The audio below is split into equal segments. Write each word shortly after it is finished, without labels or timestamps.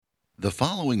The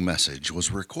following message was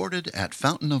recorded at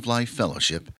Fountain of Life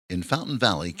Fellowship in Fountain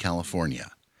Valley, California.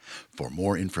 For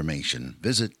more information,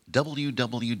 visit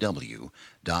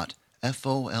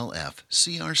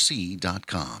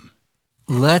www.folfcrc.com.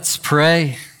 Let's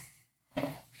pray.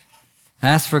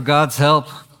 Ask for God's help.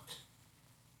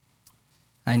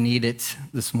 I need it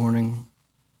this morning.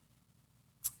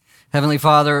 Heavenly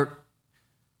Father,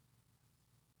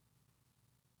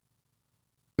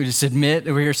 we just admit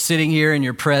that we're sitting here in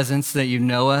your presence, that you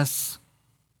know us.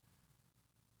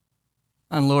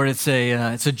 And Lord, it's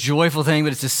a joyful thing,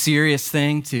 but it's a serious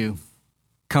thing to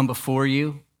come before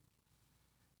you,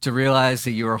 to realize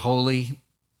that you are holy,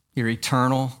 you're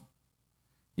eternal.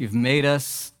 You've made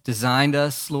us, designed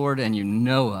us, Lord, and you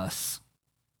know us.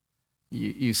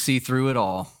 You see through it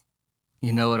all.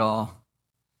 You know it all.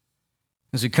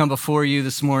 As we come before you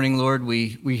this morning, Lord,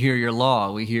 we hear your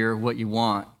law. We hear what you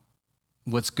want,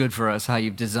 what's good for us, how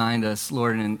you've designed us,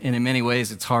 Lord, and in many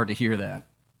ways it's hard to hear that.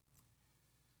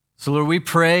 So, Lord, we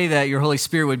pray that your Holy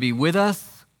Spirit would be with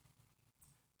us,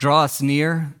 draw us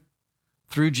near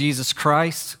through Jesus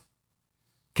Christ,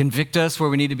 convict us where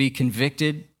we need to be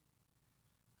convicted,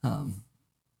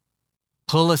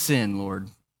 pull us in, Lord,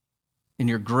 in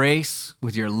your grace,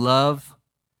 with your love,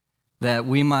 that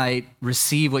we might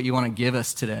receive what you want to give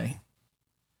us today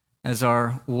as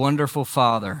our wonderful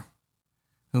Father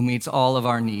who meets all of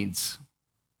our needs.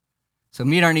 So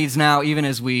meet our needs now, even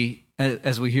as we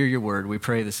hear your word. We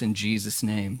pray this in Jesus'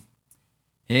 name.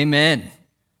 Amen.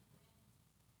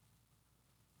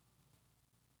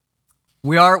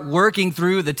 We are working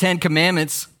through the 10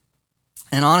 Commandments,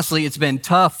 and honestly, it's been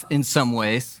tough in some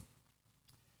ways.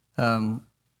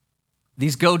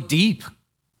 These go deep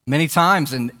many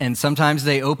times, and sometimes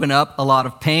they open up a lot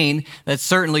of pain. That's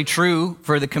certainly true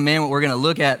for the commandment we're going to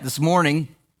look at this morning.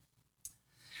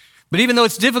 But even though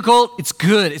it's difficult, it's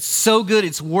good. It's so good,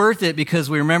 it's worth it, because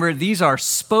we remember these are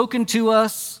spoken to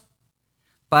us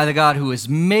by the God who has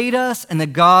made us and the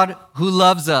God who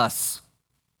loves us.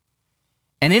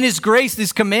 And in his grace,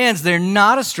 these commands, they're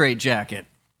not a straitjacket.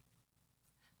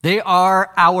 They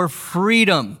are our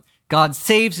freedom. God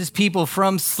saves his people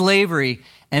from slavery,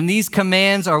 and these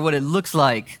commands are what it looks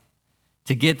like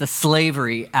to get the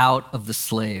slavery out of the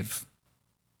slave.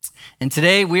 And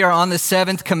today we are on the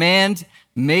 7th command.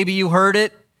 Maybe you heard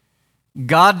it.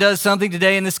 God does something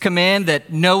today in this command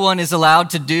that no one is allowed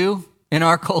to do in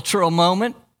our cultural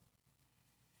moment.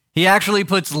 He actually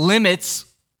puts limits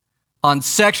on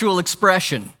sexual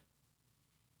expression.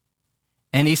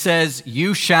 And he says,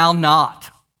 you shall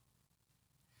not,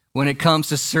 when it comes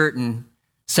to certain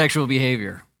sexual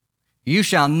behavior. You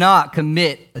shall not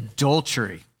commit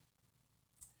adultery.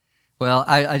 Well,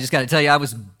 I just got to tell you, I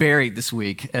was buried this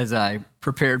week as I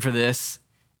prepared for this,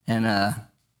 and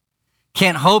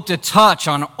can't hope to touch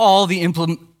on all the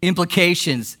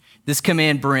implications this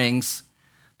command brings,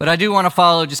 but I do want to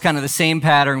follow just kind of the same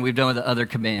pattern we've done with the other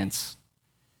commands.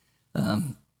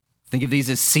 Think of these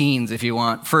as scenes if you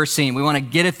want. First scene, we want to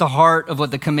get at the heart of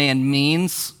what the command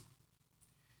means,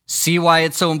 see why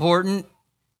it's so important,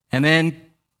 and then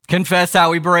confess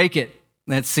how we break it.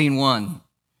 That's scene 1.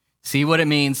 See what it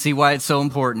means, see why it's so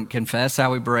important, confess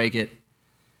how we break it.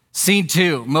 Scene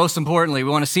 2, most importantly, we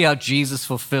want to see how Jesus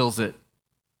fulfills it.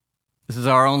 This is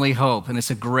our only hope, and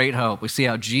it's a great hope. We see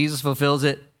how Jesus fulfills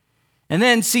it. And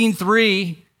then scene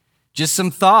 3, just some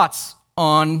thoughts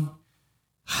on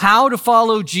how to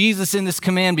follow Jesus in this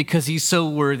command because he's so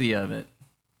worthy of it.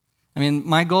 I mean,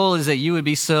 my goal is that you would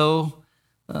be so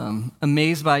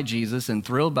amazed by Jesus and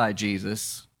thrilled by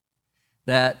Jesus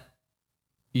that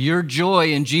your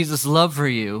joy in Jesus' love for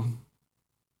you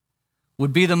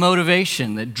would be the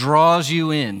motivation that draws you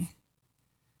in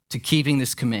to keeping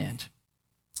this command.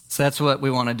 So that's what we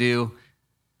want to do.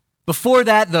 Before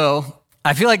that, though,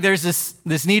 I feel like there's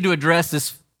this need to address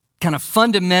this kind of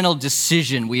fundamental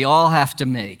decision we all have to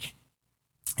make.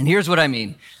 And here's what I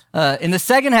mean. In the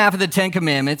second half of the 10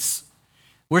 Commandments,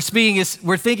 we're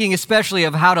thinking especially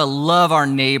of how to love our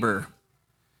neighbor.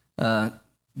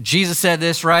 Jesus said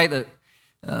this, right? That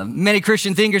many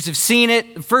Christian thinkers have seen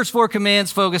it. The first 4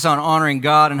 commands focus on honoring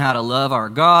God and how to love our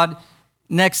God.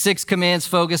 Next 6 commands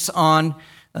focus on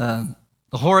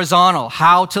the horizontal,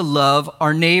 how to love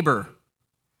our neighbor.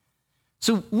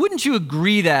 So wouldn't you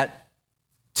agree that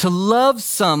to love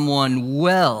someone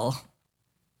well,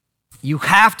 you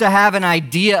have to have an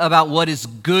idea about what is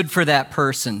good for that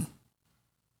person?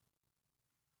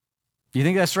 Do you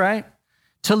think that's right?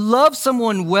 To love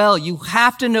someone well, you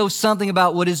have to know something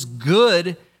about what is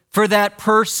good for that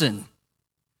person.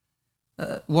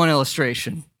 One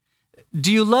illustration.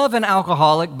 Do you love an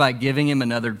alcoholic by giving him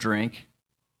another drink?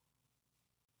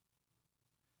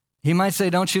 He might say,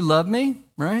 don't you love me,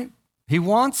 right? He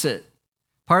wants it.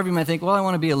 Part of you might think, well, I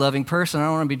want to be a loving person. I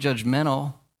don't want to be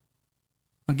judgmental.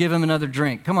 I'll give him another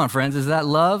drink. Come on, friends, is that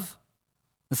love?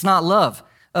 It's not love.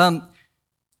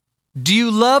 Do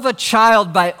you love a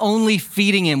child by only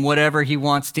feeding him whatever he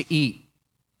wants to eat?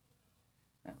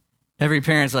 Every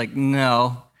parent's like,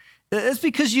 no. It's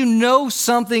because you know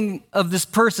something of this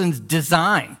person's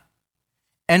design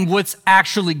and what's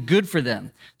actually good for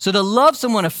them. So to love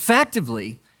someone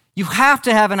effectively, you have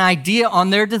to have an idea on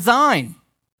their design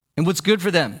and what's good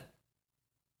for them.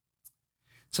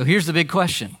 So here's the big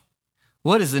question.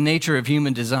 What is the nature of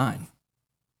human design?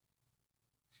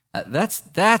 That's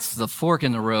the fork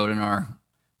in the road in our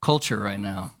culture right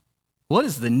now. What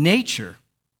is the nature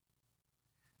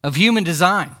of human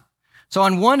design? So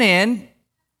on one hand,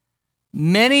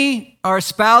 many are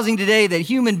espousing today that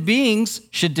human beings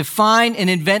should define and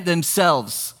invent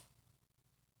themselves.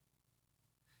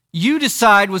 You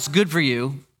decide what's good for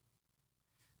you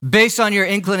based on your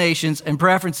inclinations and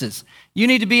preferences. You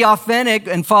need to be authentic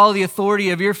and follow the authority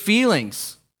of your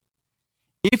feelings.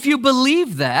 If you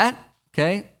believe that,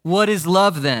 okay, what is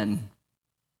love then?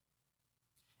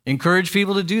 Encourage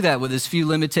people to do that with as few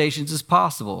limitations as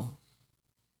possible.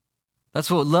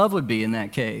 That's what love would be in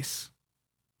that case.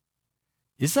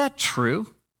 Is that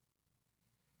true?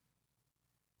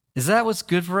 Is that what's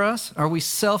good for us? Are we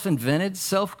self-invented,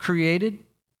 self-created?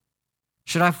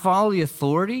 Should I follow the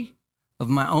authority of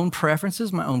my own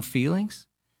preferences, my own feelings?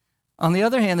 On the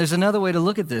other hand, there's another way to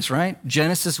look at this, right?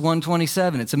 Genesis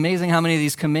 1:27. It's amazing how many of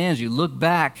these commands you look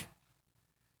back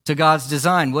to God's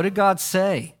design. What did God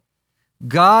say?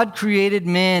 God created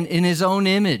man in his own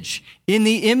image. In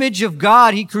the image of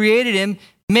God, he created him.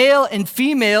 Male and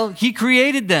female, he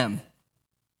created them.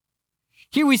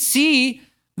 Here we see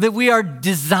that we are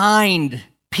designed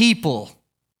people.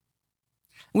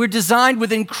 We're designed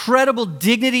with incredible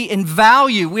dignity and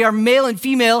value. We are male and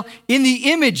female in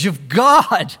the image of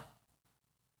God.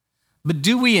 But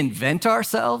do we invent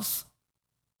ourselves?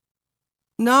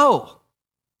 No.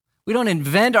 We don't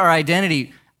invent our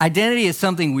identity. Identity is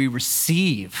something we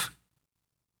receive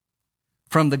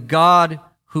from the God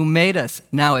who made us.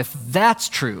 Now, if that's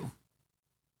true,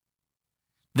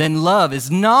 then love is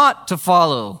not to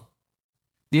follow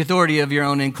the authority of your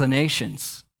own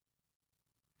inclinations.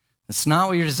 That's not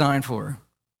what you're designed for.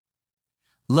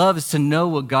 Love is to know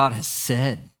what God has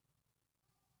said,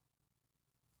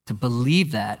 to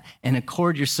believe that and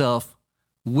accord yourself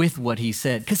with what he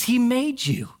said, because he made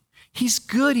you. He's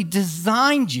good. He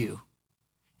designed you.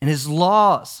 And his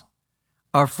laws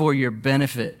are for your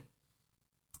benefit.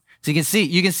 So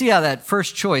you can see how that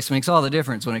first choice makes all the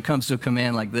difference when it comes to a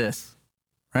command like this,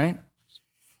 right?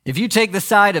 If you take the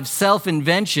side of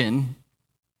self-invention,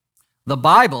 the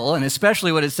Bible, and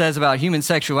especially what it says about human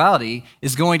sexuality,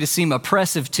 is going to seem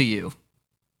oppressive to you.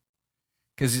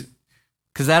 Because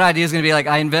that idea is going to be like,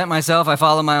 I invent myself, I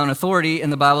follow my own authority,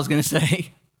 and the Bible's going to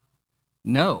say,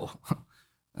 no.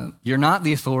 You're not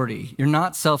the authority. You're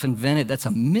not self-invented. That's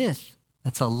a myth.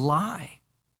 That's a lie.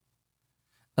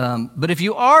 But if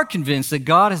you are convinced that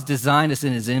God has designed us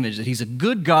in his image, that he's a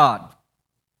good God,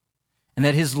 and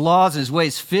that his laws and his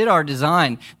ways fit our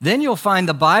design, then you'll find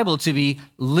the Bible to be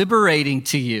liberating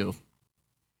to you.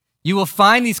 You will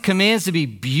find these commands to be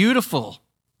beautiful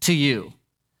to you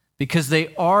because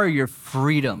they are your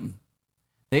freedom.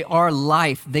 They are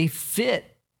life. They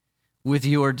fit with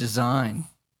your design.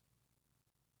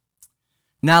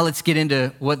 Now let's get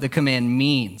into what the command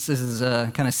means. This is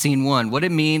kind of scene one. What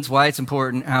it means, why it's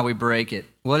important, how we break it.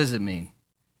 What does it mean?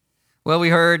 Well, we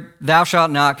heard, thou shalt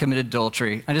not commit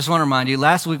adultery. I just want to remind you,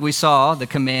 last week we saw the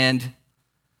command,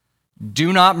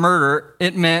 do not murder.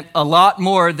 It meant a lot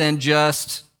more than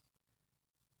just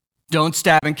don't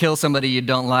stab and kill somebody you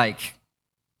don't like.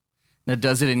 Now,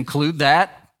 does it include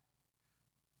that?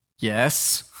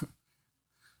 Yes.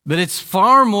 But it's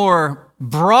far more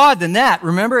broad than that.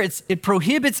 Remember, it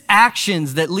prohibits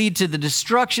actions that lead to the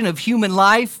destruction of human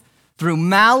life through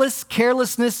malice,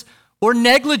 carelessness, or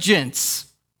negligence.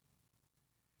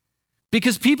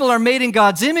 Because people are made in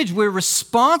God's image, we're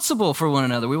responsible for one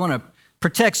another. We want to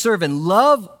protect, serve, and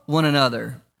love one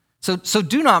another. So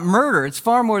do not murder. It's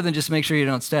far more than just make sure you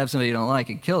don't stab somebody you don't like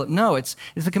and kill it. No, it's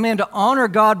a command to honor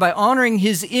God by honoring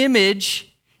his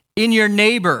image in your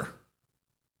neighbor.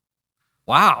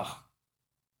 Wow.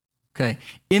 Okay.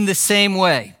 In the same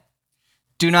way,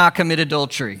 do not commit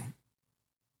adultery.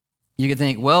 You could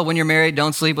think, well, when you're married,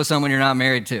 don't sleep with someone you're not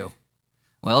married to.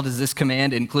 Well, does this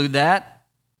command include that?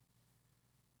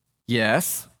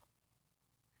 Yes.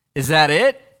 Is that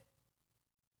it?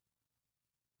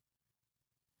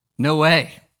 No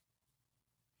way.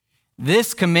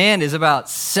 This command is about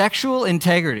sexual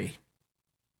integrity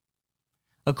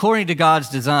according to God's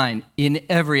design in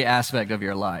every aspect of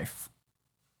your life.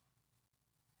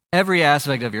 Every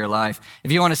aspect of your life.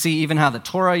 If you want to see even how the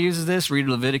Torah uses this, read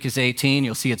Leviticus 18.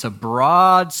 You'll see it's a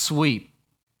broad sweep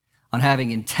on having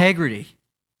integrity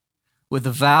with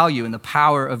the value and the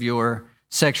power of your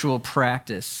sexual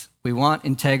practice. We want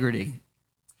integrity.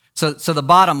 So the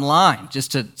bottom line,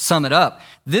 just to sum it up,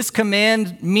 this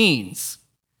command means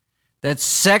that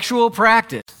sexual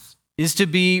practice is to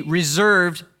be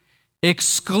reserved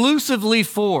exclusively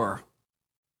for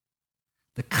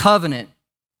the covenant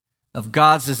of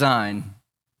God's design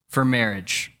for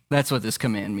marriage. That's what this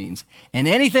command means. And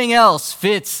anything else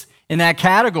fits in that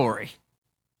category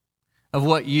of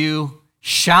what you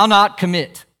shall not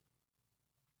commit.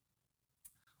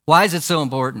 Why is it so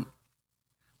important?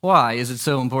 Why is it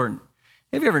so important?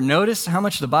 Have you ever noticed how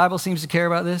much the Bible seems to care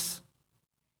about this?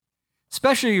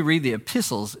 Especially you read the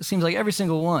epistles, it seems like every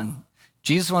single one.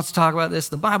 Jesus wants to talk about this.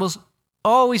 The Bible's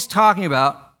always talking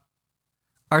about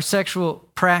our sexual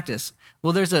practice.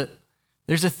 Well, there's a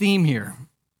theme here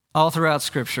all throughout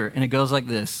Scripture, and it goes like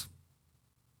this.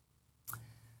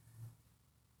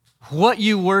 What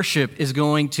you worship is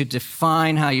going to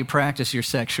define how you practice your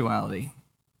sexuality.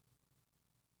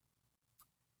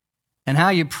 And how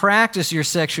you practice your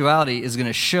sexuality is going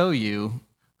to show you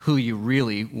who you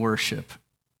really worship.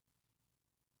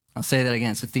 I'll say that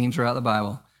again. It's a theme throughout the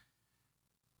Bible.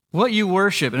 What you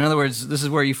worship, in other words, this is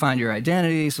where you find your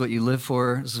identity. This is what you live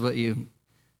for. This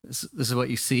is what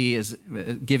you see as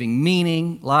giving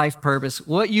meaning, life, purpose.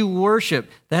 What you worship,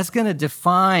 that's going to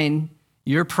define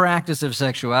your practice of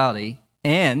sexuality,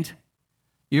 and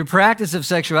your practice of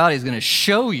sexuality is going to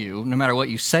show you, no matter what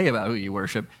you say about who you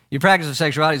worship, your practice of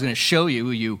sexuality is going to show you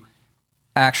who you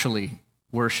actually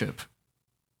worship.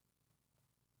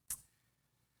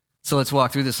 So let's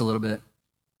walk through this a little bit.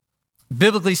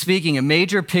 Biblically speaking, a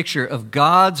major picture of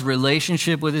God's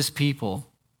relationship with his people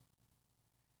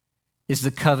is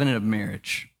the covenant of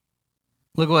marriage.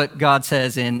 Look what God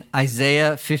says in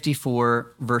Isaiah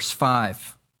 54, verse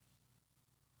 5.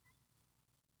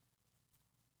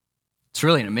 It's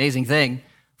really an amazing thing.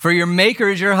 For your maker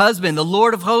is your husband, the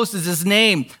Lord of hosts is his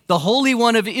name, the Holy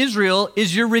One of Israel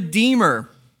is your Redeemer.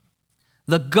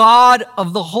 The God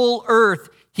of the whole earth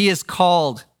he is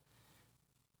called.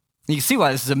 You can see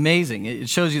why this is amazing. It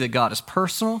shows you that God is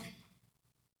personal. It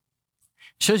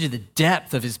shows you the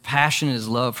depth of his passion and his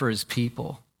love for his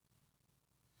people.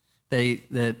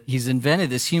 That he's invented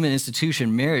this human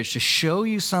institution, marriage, to show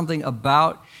you something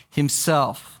about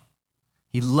himself.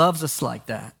 He loves us like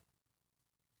that.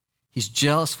 He's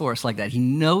jealous for us like that. He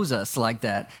knows us like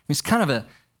that. It's kind of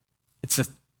it's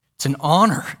an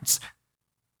honor.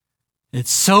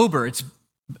 It's sober. It's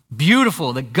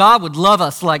beautiful that God would love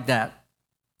us like that.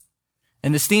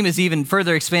 And this theme is even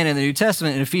further expanded in the New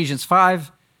Testament in Ephesians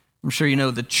 5. I'm sure you know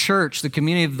the church, the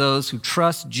community of those who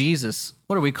trust Jesus.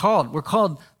 What are we called? We're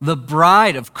called the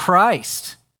bride of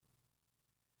Christ.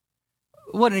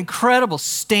 What an incredible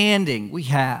standing we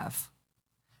have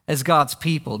as God's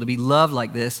people to be loved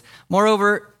like this.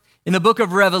 Moreover, in the book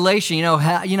of Revelation, you know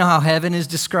how heaven is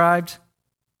described?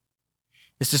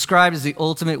 It's described as the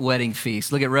ultimate wedding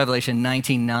feast. Look at Revelation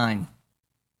 19:9.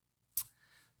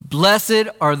 Blessed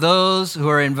are those who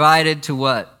are invited to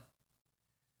what?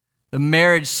 The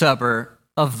marriage supper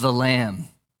of the Lamb.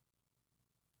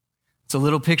 It's a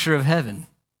little picture of heaven.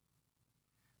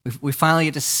 We finally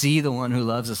get to see the one who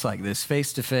loves us like this,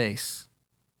 face to face.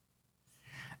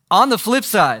 On the flip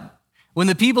side, when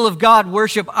the people of God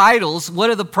worship idols, what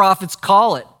do the prophets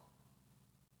call it?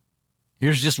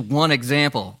 Here's just one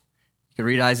example. You can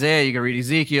read Isaiah, you can read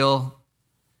Ezekiel,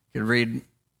 you can read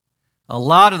a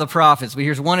lot of the prophets, but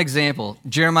here's one example.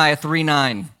 Jeremiah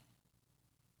 3:9.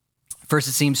 First,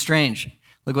 it seems strange.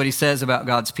 Look what he says about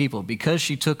God's people. Because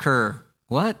she took her,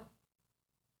 what?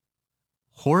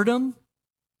 Whoredom?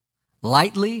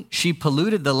 Lightly, she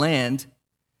polluted the land,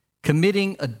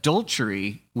 committing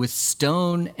adultery with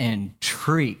stone and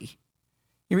tree.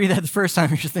 You read that the first time,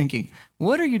 you're thinking,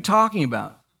 what are you talking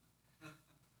about?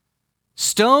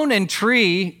 Stone and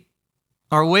tree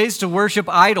are ways to worship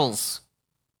idols.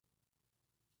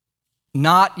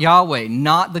 Not Yahweh,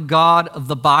 not the God of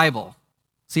the Bible.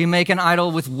 So you make an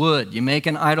idol with wood, you make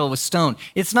an idol with stone.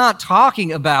 It's not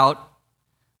talking about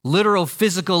literal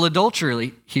physical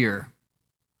adultery here.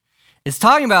 It's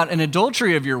talking about an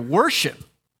adultery of your worship.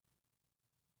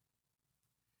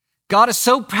 God is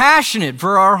so passionate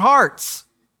for our hearts.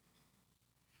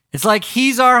 It's like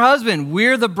he's our husband,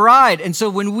 we're the bride. And so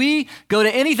when we go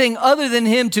to anything other than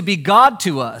him to be God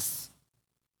to us,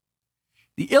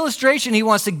 the illustration he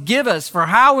wants to give us for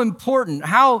how important,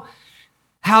 how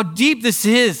how deep this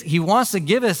is, he wants to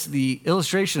give us the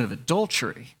illustration of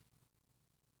adultery.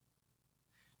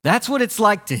 That's what it's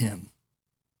like to him.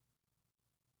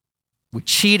 We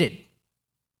cheated.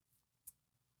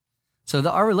 So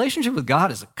our relationship with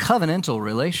God is a covenantal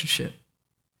relationship.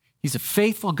 He's a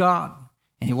faithful God,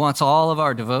 and he wants all of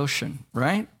our devotion,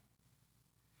 right?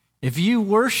 If you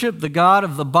worship the God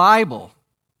of the Bible,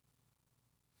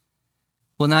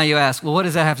 well, now you ask, well, what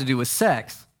does that have to do with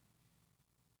sex?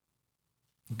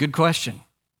 Good question.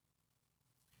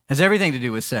 It has everything to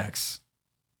do with sex.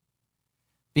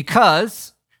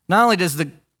 Because not only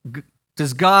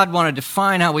does God want to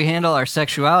define how we handle our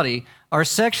sexuality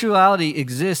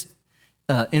exists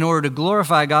in order to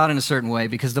glorify God in a certain way,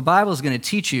 because the Bible is going to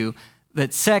teach you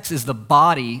that sex is the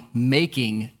body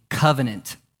making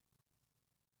covenant.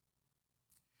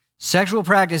 Sexual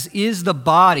practice is the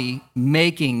body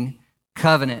making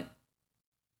covenant.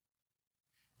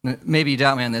 Maybe you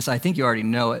doubt me on this. I think you already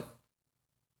know it.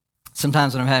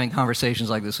 Sometimes when I'm having conversations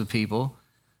like this with people,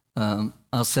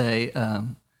 I'll say,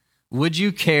 would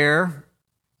you care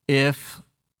if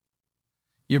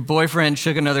your boyfriend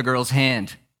shook another girl's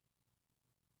hand?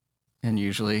 And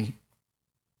usually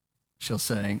she'll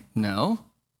say, no.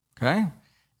 Okay?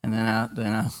 And then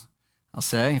I'll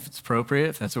say, if it's appropriate,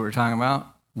 if that's what we're talking about,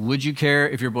 would you care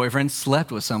if your boyfriend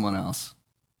slept with someone else?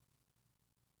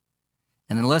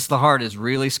 And unless the heart is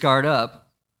really scarred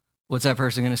up, what's that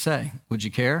person going to say? Would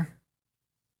you care?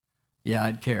 Yeah,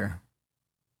 I'd care.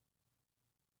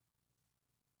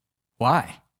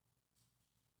 Why?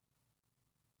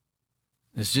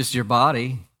 It's just your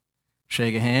body.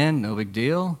 Shake a hand, no big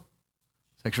deal.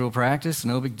 Sexual practice,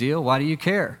 no big deal. Why do you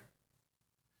care?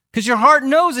 Because your heart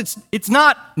knows it's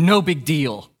not no big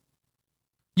deal.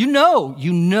 You know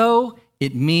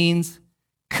it means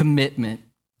commitment.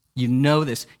 You know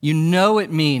this. You know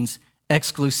it means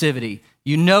exclusivity.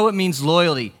 You know it means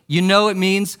loyalty. You know it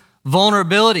means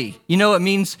vulnerability. You know it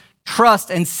means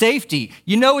trust and safety.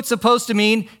 You know it's supposed to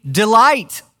mean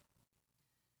delight.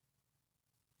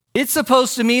 It's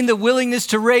supposed to mean the willingness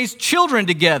to raise children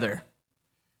together.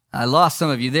 I lost some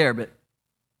of you there, but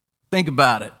think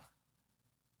about it.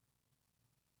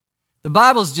 The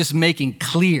Bible's just making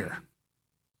clear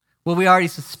what we already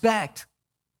suspect.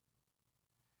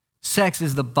 Sex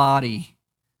is the body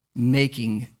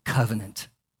making covenant.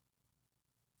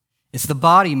 It's the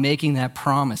body making that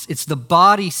promise. It's the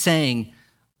body saying,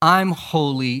 I'm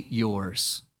wholly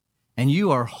yours, and you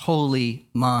are wholly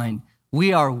mine.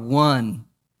 We are one.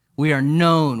 We are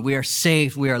known. We are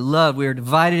safe. We are loved. We are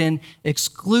divided in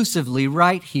exclusively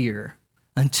right here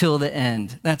until the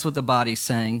end. That's what the body's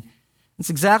saying. It's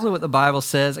exactly what the Bible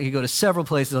says. I could go to several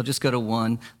places. I'll just go to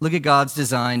one. Look at God's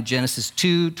design, Genesis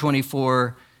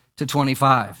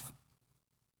 2:24-25.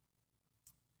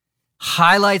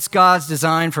 Highlights God's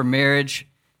design for marriage.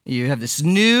 You have this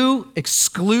new,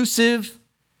 exclusive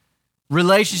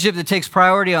relationship that takes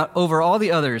priority over all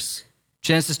the others.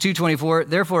 Genesis 2:24,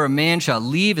 therefore a man shall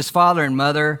leave his father and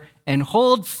mother and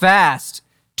hold fast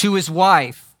to his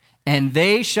wife, and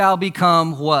they shall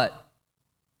become what?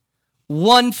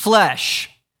 One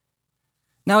flesh.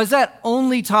 Now, is that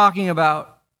only talking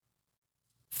about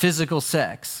physical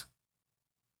sex?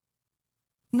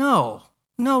 No,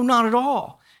 not at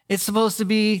all. It's supposed to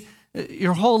be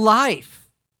your whole life.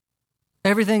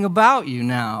 Everything about you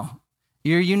now.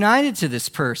 You're united to this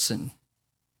person.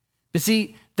 But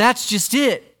see, that's just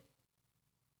it.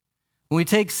 When we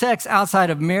take sex outside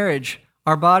of marriage,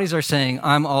 our bodies are saying,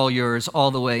 I'm all yours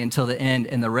all the way until the end,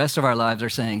 and the rest of our lives are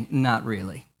saying, not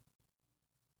really.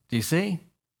 Do you see?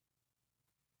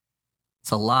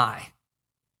 It's a lie.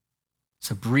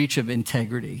 It's a breach of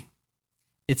integrity.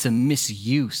 It's a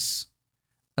misuse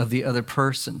of the other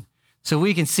person. So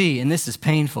we can see, and this is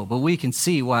painful, but we can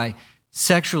see why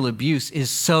sexual abuse is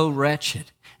so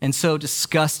wretched and so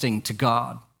disgusting to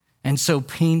God and so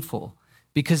painful,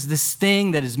 because this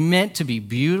thing that is meant to be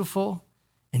beautiful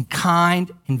and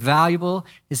kind and valuable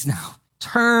is now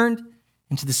turned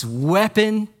into this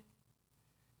weapon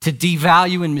to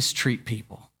devalue and mistreat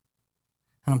people.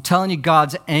 And I'm telling you,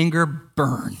 God's anger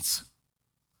burns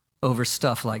over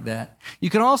stuff like that. You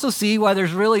can also see why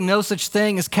there's really no such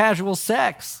thing as casual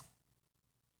sex.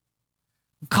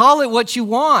 Call it what you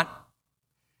want.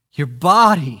 Your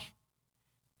body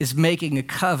is making a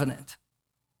covenant.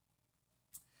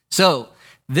 So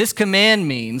this command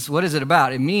means, what is it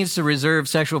about? It means to reserve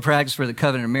sexual practice for the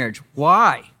covenant of marriage.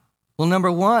 Why? Well,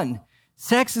 number one,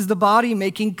 sex is the body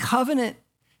making covenant.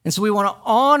 And so we want to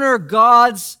honor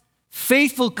God's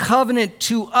faithful covenant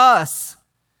to us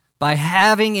by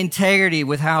having integrity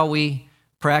with how we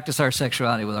practice our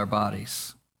sexuality with our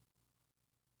bodies.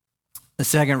 The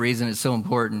second reason it's so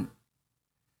important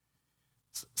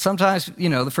Sometimes,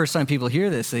 the first time people hear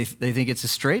this, they think it's a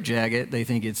straitjacket. They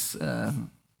think it's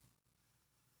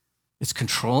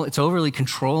control. It's overly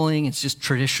controlling. It's just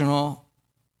traditional.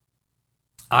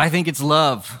 I think it's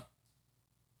love.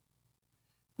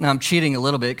 Now, I'm cheating a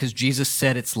little bit because Jesus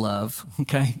said it's love,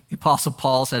 okay? The Apostle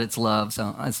Paul said it's love,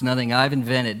 so it's nothing I've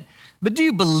invented. But do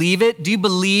you believe it? Do you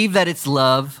believe that it's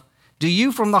love? Do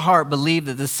you from the heart believe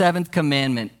that the seventh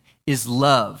commandment is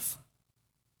love?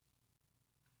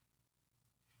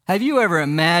 Have you ever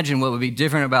imagined what would be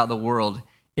different about the world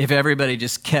if everybody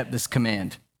just kept this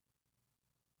command?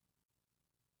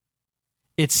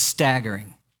 It's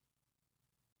staggering.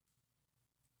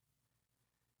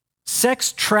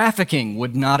 Sex trafficking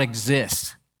would not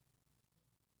exist.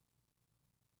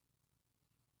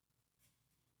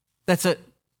 That's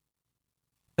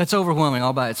overwhelming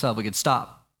all by itself. We could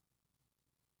stop.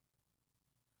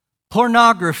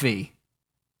 Pornography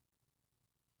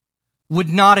would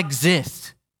not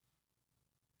exist.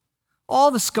 All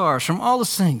the scars from all the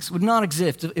things would not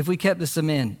exist if we kept this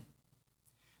command.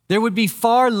 There would be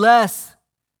far less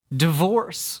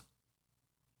divorce.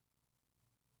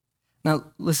 Now,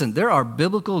 listen, there are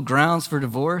biblical grounds for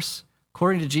divorce.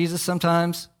 According to Jesus,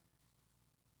 sometimes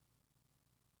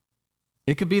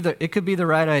it could be the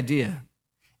right idea.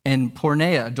 And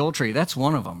porneia, adultery, that's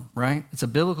one of them, right? It's a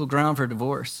biblical ground for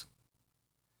divorce.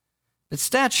 But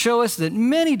stats show us that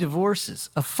many divorces,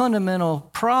 a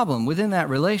fundamental problem within that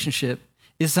relationship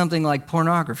is something like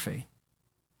pornography.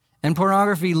 And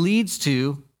pornography leads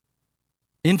to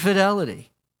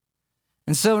infidelity.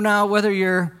 And so now, whether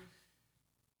you're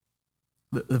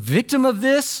the victim of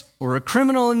this or a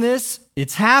criminal in this,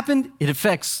 it's happened. It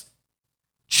affects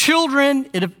children.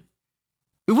 It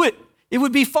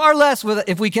would be far less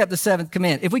if we kept the seventh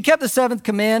command. If we kept the seventh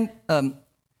command, what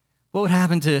would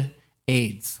happen to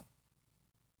AIDS?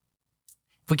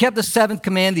 If we kept the seventh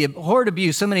command, the abhorred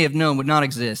abuse so many have known would not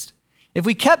exist. If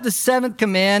we kept the seventh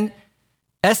command,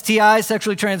 STIs,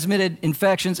 sexually transmitted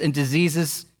infections and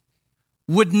diseases,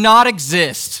 would not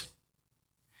exist.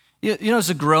 You know, it's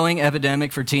a growing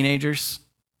epidemic for teenagers.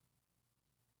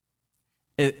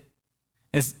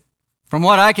 From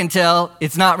what I can tell,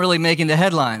 it's not really making the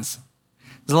headlines.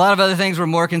 There's a lot of other things we're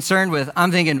more concerned with.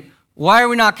 I'm thinking, why are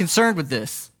we not concerned with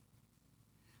this?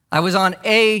 I was on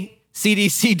a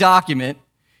CDC document.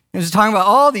 It was talking about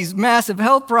all these massive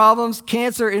health problems,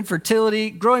 cancer,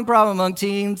 infertility, growing problem among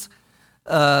teens.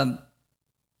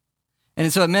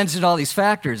 And so it mentioned all these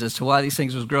factors as to why these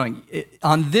things was growing.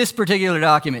 On this particular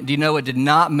document, do you know what did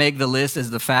not make the list as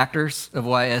the factors of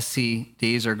why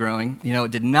STDs are growing? You know,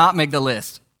 it did not make the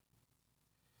list.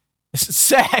 It's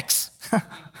sex.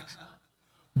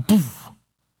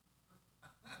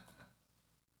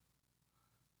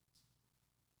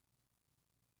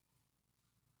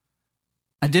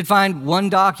 I did find one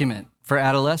document for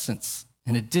adolescents,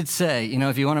 and it did say,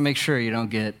 if you want to make sure you don't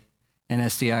get an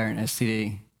STI or an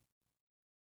STD,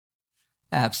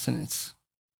 abstinence.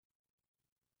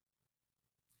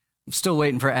 I'm still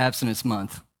waiting for abstinence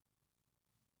month.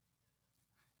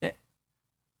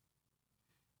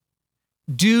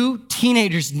 Do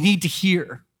teenagers need to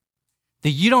hear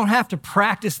that you don't have to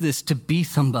practice this to be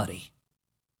somebody?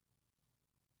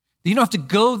 You don't have to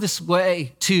go this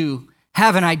way to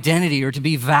have an identity or to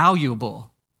be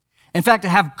valuable. In fact, to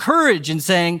have courage in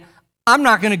saying, I'm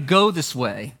not going to go this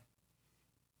way.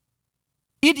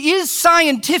 It is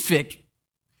scientific.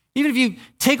 Even if you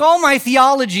take all my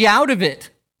theology out of it,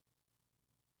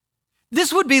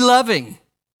 this would be loving.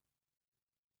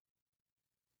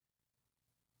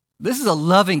 This is a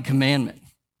loving commandment.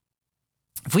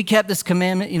 If we kept this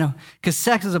commandment, because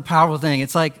sex is a powerful thing.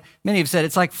 It's like, many have said,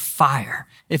 it's like fire.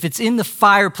 If it's in the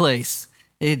fireplace,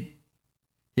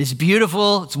 it's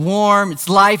beautiful, it's warm, it's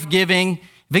life-giving.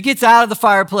 If it gets out of the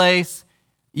fireplace,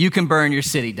 you can burn your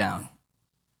city down.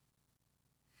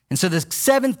 And so the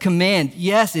seventh command,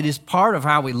 yes, it is part of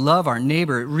how we love our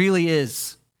neighbor. It really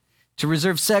is. To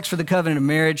reserve sex for the covenant of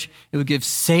marriage, it would give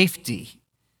safety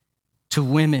to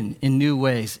women in new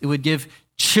ways. It would give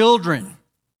children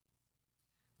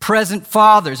present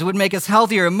fathers. It would make us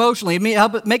healthier emotionally.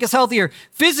 It would make us healthier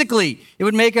physically. It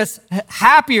would make us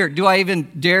happier. Do I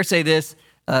even dare say this?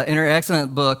 In her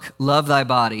excellent book, Love Thy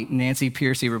Body, Nancy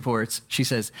Pearcey reports, she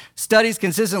says, studies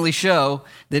consistently show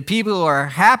that people who are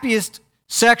happiest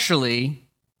sexually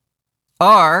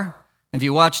are, if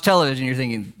you watch television, you're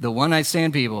thinking, the one-night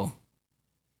stand people.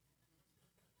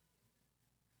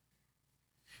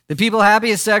 The people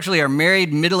happiest sexually are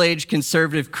married, middle-aged,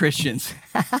 conservative Christians.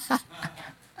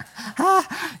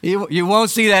 You won't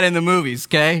see that in the movies,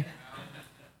 okay?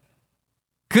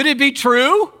 Could it be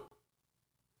true?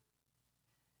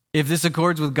 If this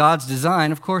accords with God's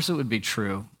design, of course it would be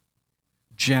true,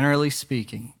 generally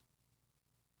speaking.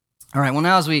 All right, well,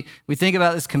 now as we think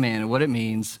about this command and what it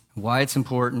means, why it's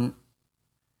important,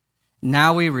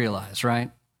 now we realize,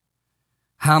 right,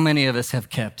 how many of us have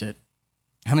kept it?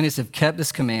 How many of us have kept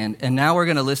this command? And now we're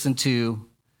going to listen to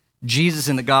Jesus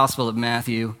in the Gospel of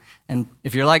Matthew. And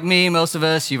if you're like me, most of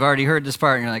us, you've already heard this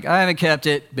part and you're like, I haven't kept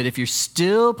it. But if you're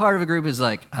still part of a group who's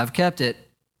like, I've kept it,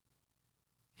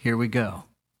 here we go.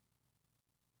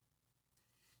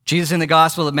 Jesus in the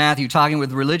Gospel of Matthew, talking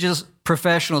with religious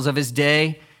professionals of his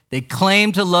day. They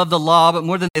claimed to love the law, but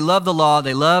more than they loved the law,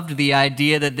 they loved the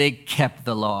idea that they kept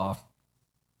the law.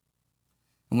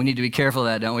 And we need to be careful of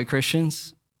that, don't we,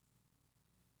 Christians?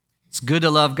 It's good to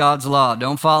love God's law.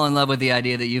 Don't fall in love with the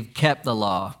idea that you've kept the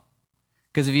law.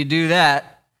 Because if you do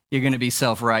that, you're going to be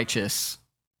self-righteous.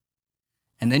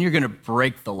 And then you're going to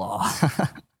break the law.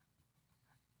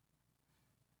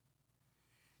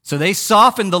 So they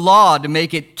softened the law to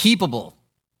make it keepable.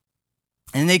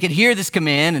 And they could hear this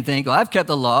command and think, well, I've kept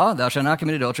the law. Thou shalt not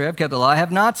commit adultery. I've kept the law. I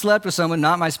have not slept with someone,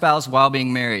 not my spouse, while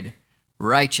being married.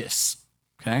 Righteous.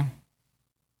 Okay?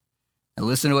 Now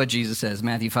listen to what Jesus says,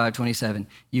 Matthew 5:27.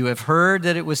 You have heard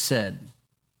that it was said,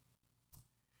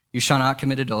 you shall not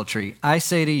commit adultery. I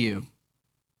say to you,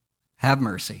 have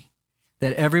mercy,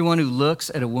 that everyone who looks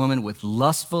at a woman with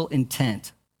lustful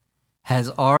intent has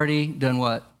already done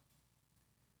what?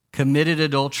 Committed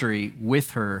adultery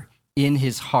with her in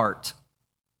his heart.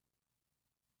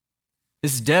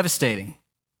 This is devastating.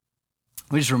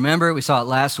 We just remember it. We saw it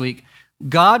last week.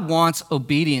 God wants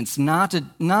obedience, not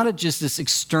at just this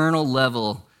external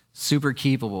level, super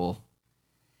keepable.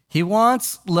 He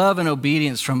wants love and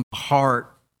obedience from the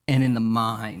heart and in the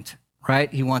mind,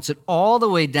 right? He wants it all the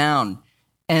way down.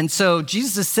 And so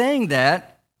Jesus is saying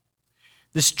that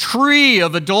this tree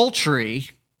of adultery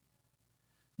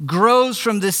grows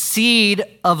from the seed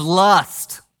of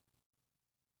lust.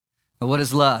 Now, what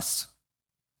is lust?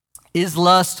 Is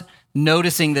lust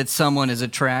noticing that someone is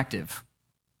attractive?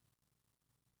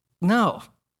 No.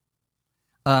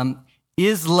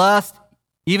 Is lust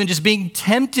even just being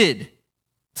tempted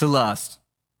to lust?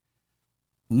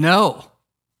 No.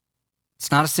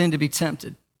 It's not a sin to be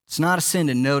tempted. It's not a sin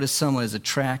to notice someone is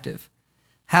attractive.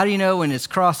 How do you know when it's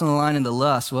crossing the line into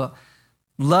lust? Well,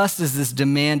 lust is this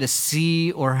demand to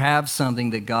see or have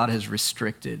something that God has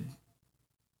restricted,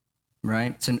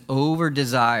 right? It's an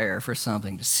over-desire for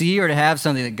something, to see or to have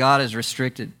something that God has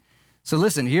restricted. So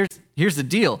listen, here's the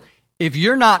deal. If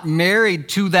you're not married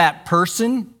to that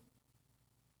person,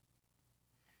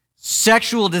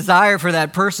 sexual desire for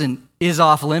that person is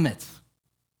off limits.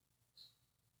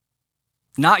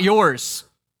 Not yours.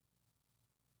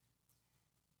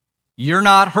 You're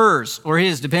not hers or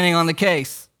his, depending on the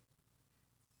case.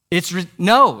 It's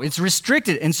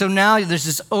restricted. And so now there's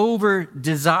this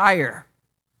over-desire.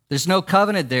 There's no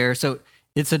covenant there, so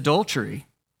it's adultery.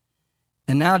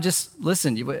 And now just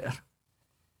listen,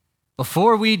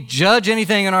 before we judge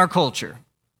anything in our culture,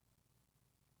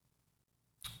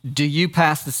 do you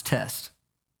pass this test?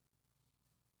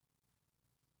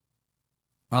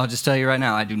 I'll just tell you right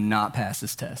now, I do not pass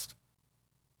this test.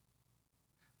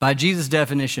 By Jesus'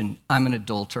 definition, I'm an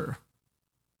adulterer.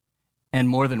 And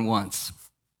more than once.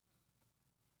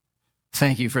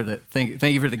 Thank you for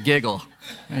the giggle.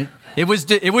 It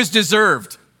was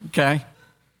deserved, okay?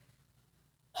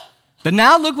 But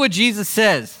now look what Jesus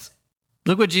says.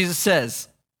 Look what Jesus says.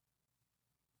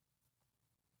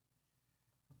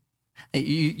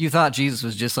 You thought Jesus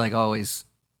was just like always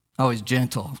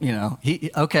gentle, you know.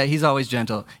 He's always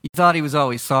gentle. You thought he was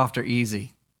always soft or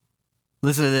easy.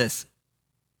 Listen to this.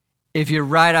 If your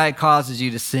right eye causes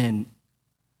you to sin,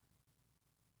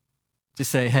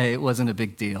 just say, hey, it wasn't a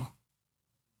big deal.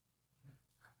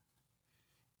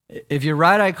 If your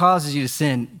right eye causes you to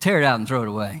sin, tear it out and throw it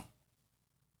away.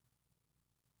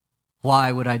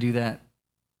 Why would I do that?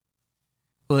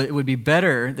 Well, it would be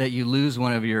better that you lose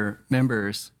one of your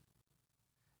members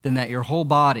than that your whole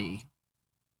body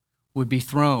would be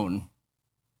thrown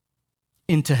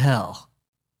into hell.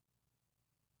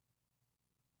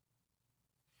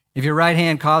 If your right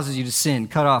hand causes you to sin,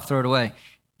 cut off, throw it away.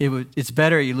 It's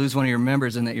better you lose one of your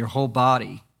members than that your whole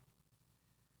body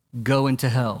go into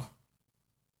hell.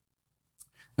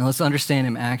 Now let's understand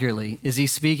him accurately. Is he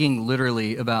speaking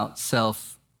literally about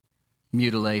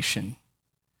self-mutilation?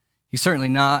 He's certainly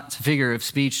not a figure of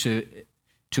speech to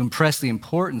impress the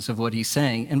importance of what he's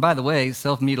saying. And by the way,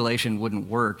 self-mutilation wouldn't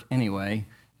work anyway.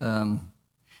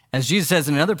 As Jesus says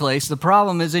in another place, the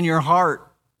problem is in your heart.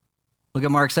 Look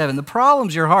at Mark 7. The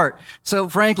problem's your heart. So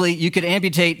frankly, you could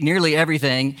amputate nearly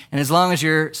everything, and as long as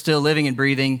you're still living and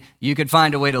breathing, you could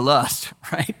find a way to lust,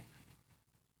 right?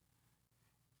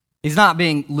 He's not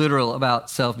being literal about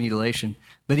self-mutilation,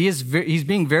 but he's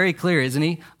being very clear, isn't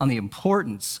he, on the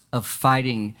importance of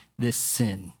fighting this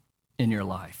sin in your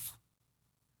life.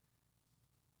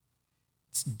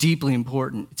 It's deeply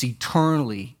important. It's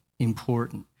eternally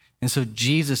important. And so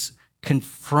Jesus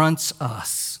confronts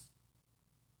us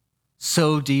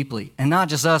so deeply, and not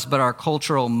just us, but our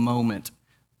cultural moment.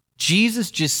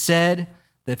 Jesus just said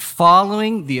that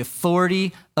following the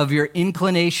authority of your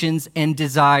inclinations and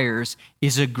desires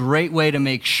is a great way to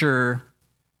make sure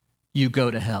you go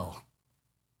to hell.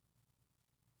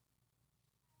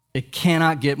 It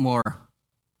cannot get more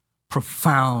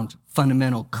profound,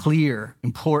 fundamental, clear,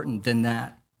 important than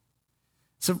that.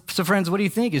 So friends, what do you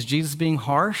think? Is Jesus being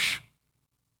harsh?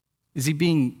 Is he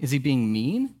being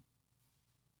mean?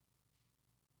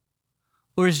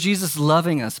 Or is Jesus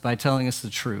loving us by telling us the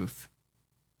truth?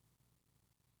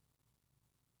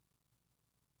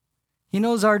 He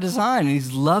knows our design, and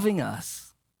he's loving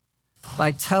us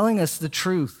by telling us the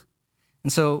truth.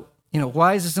 And so,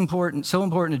 why is this so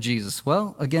important to Jesus?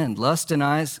 Well, again, lust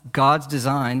denies God's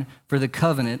design for the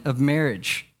covenant of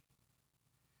marriage.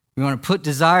 We want to put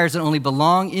desires that only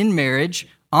belong in marriage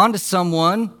onto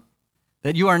someone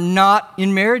that you are not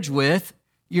in marriage with.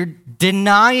 You're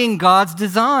denying God's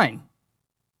design.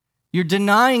 You're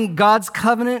denying God's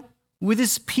covenant with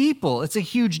his people. It's a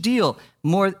huge deal.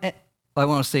 I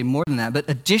want to say more than that, but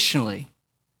additionally,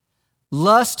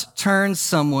 lust turns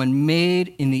someone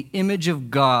made in the image of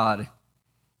God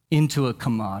into a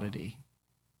commodity.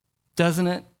 Doesn't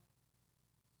it?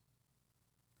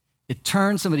 It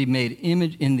turns somebody made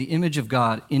in the image of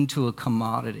God into a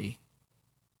commodity.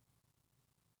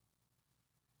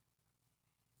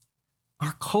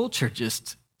 Our culture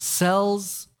just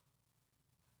sells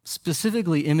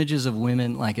specifically images of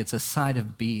women like it's a side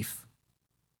of beef.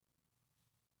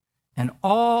 And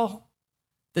all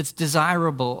that's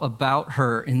desirable about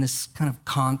her in this kind of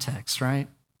context, right,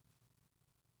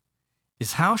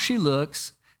 is how she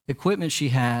looks, equipment she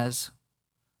has,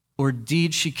 or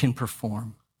deeds she can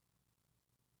perform.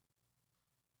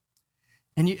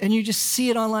 And you just see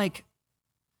it on like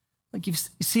you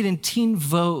see it in Teen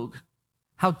Vogue,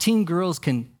 how teen girls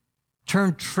can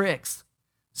turn tricks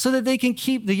so that they can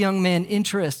keep the young man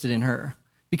interested in her.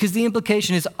 Because the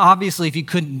implication is, obviously, if you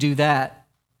couldn't do that,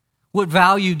 what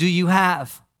value do you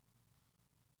have?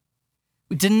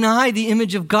 We deny the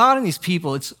image of God in these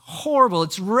people. It's horrible.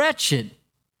 It's wretched.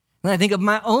 And I think of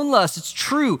my own lust. It's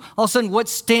true. All of a sudden, what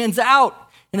stands out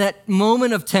in that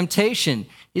moment of temptation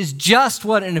is just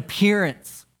what an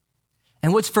appearance.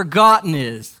 And what's forgotten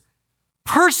is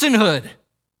personhood.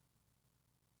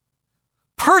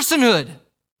 Personhood.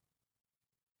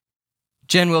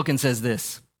 Jen Wilkin says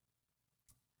this: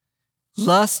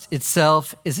 lust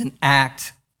itself is an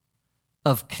act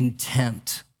of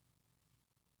contempt,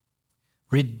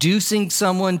 reducing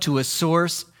someone to a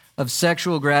source of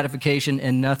sexual gratification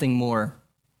and nothing more.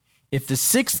 If the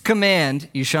sixth command,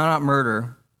 you shall not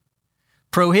murder,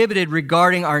 prohibited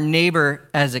regarding our neighbor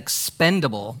as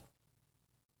expendable,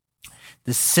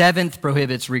 the seventh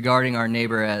prohibits regarding our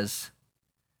neighbor as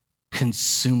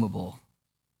consumable.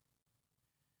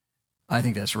 I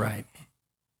think that's right.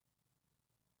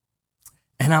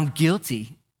 And I'm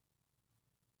guilty.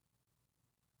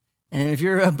 And if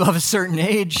you're above a certain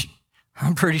age,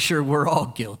 I'm pretty sure we're all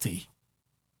guilty.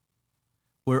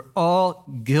 We're all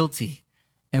guilty.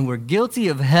 And we're guilty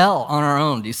of hell on our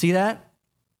own. Do you see that?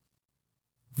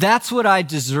 That's what I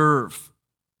deserve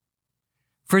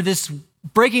for this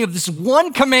breaking of this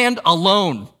one command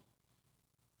alone.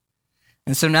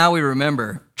 And so now we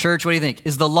remember. Church, what do you think?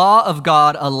 Is the law of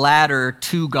God a ladder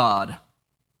to God?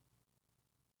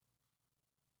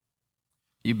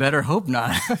 You better hope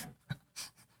not.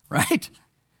 Right?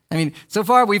 I mean, so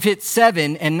far we've hit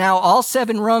 7, and now all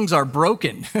 7 rungs are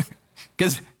broken.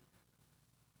 Because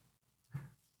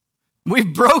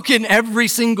we've broken every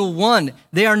single one.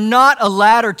 They are not a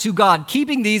ladder to God.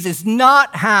 Keeping these is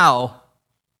not how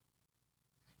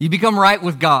you become right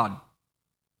with God.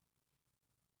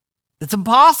 It's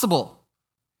impossible.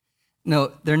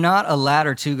 No, they're not a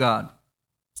ladder to God.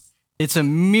 It's a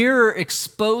mirror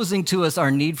exposing to us our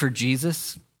need for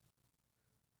Jesus.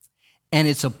 And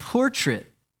it's a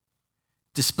portrait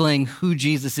displaying who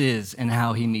Jesus is and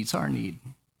how he meets our need.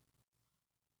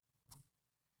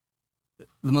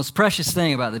 The most precious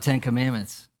thing about the 10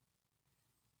 Commandments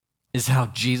is how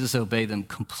Jesus obeyed them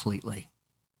completely.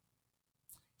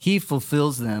 He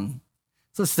fulfills them.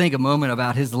 So let's think a moment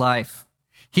about his life.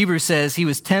 Hebrews says he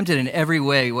was tempted in every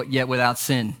way, yet without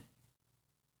sin.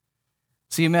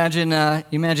 So you imagine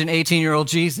 18-year-old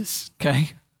Jesus,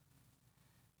 okay?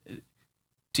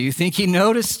 Do you think he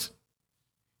noticed?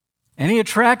 any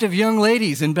attractive young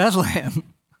ladies in Bethlehem?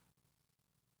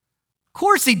 Of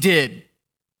course he did.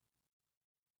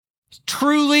 He's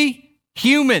truly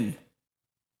human.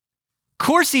 Of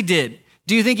course he did.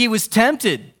 Do you think he was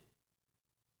tempted?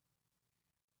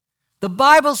 The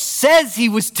Bible says he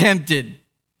was tempted.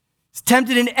 He's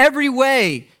tempted in every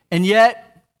way. And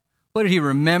yet, what did he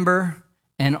remember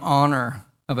and honor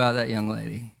about that young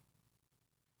lady?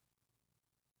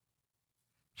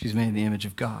 She's made in the image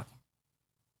of God.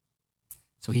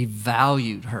 So he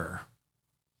valued her.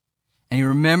 And he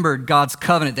remembered God's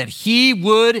covenant that he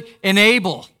would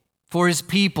enable for his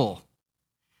people.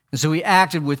 And so he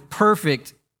acted with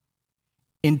perfect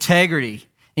integrity.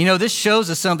 You know, this shows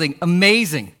us something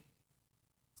amazing.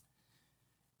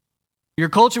 Your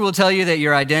culture will tell you that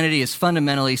your identity is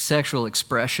fundamentally sexual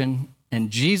expression, and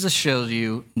Jesus shows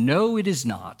you, no, it is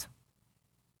not.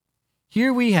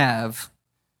 Here we have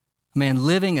a man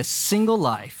living a single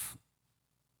life,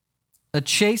 a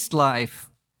chaste life,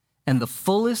 and the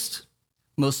fullest,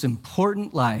 most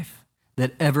important life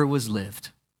that ever was lived.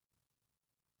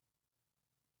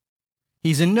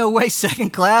 He's in no way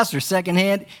second class or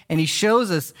secondhand, and he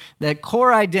shows us that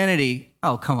core identity,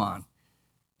 oh, come on.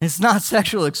 It's not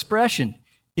sexual expression.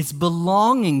 It's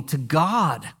belonging to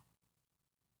God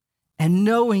and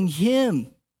knowing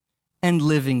him and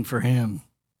living for him.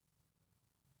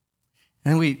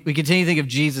 And we continue to think of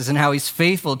Jesus and how he's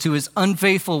faithful to his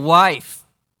unfaithful wife.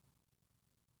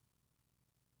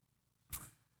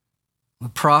 The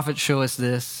prophets show us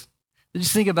this.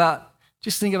 Just think about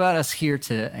us here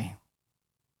today.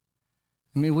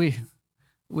 I mean,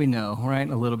 we know, right,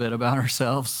 a little bit about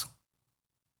ourselves.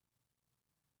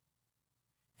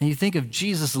 And you think of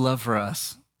Jesus' love for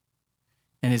us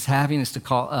and his happiness to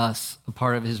call us a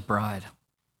part of his bride.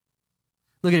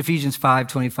 Look at Ephesians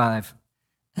 5:25.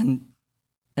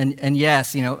 And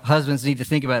yes, you know, husbands need to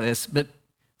think about this, but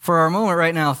for our moment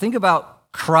right now, think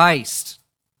about Christ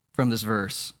from this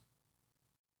verse.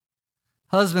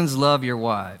 Husbands, love your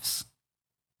wives.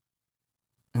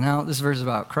 And now this verse is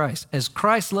about Christ. As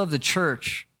Christ loved the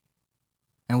church,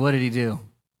 and what did he do?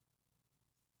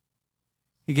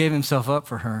 He gave himself up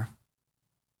for her.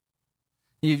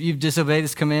 You've disobeyed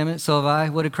this commandment, so have I.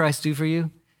 What did Christ do for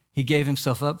you? He gave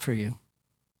himself up for you.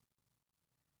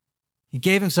 He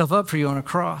gave himself up for you on a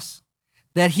cross.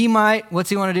 That he might, what's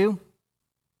he want to do?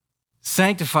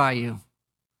 Sanctify you.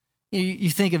 You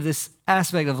think of this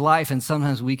aspect of life, and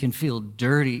sometimes we can feel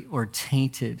dirty or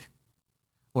tainted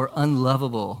or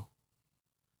unlovable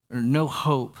or no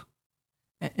hope.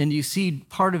 And you see,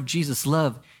 part of Jesus'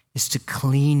 love is to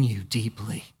clean you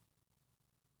deeply,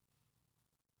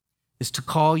 is to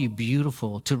call you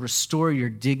beautiful, to restore your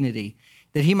dignity,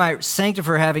 that he might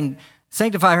sanctify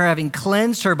her, having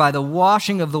cleansed her by the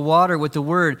washing of the water with the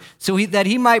word, that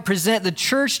he might present the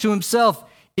church to himself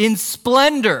in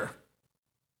splendor.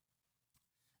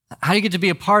 How do you get to be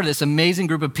a part of this amazing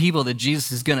group of people that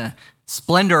Jesus is going to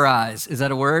splendorize? Is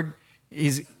that a word?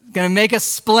 He's going to make us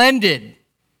splendid.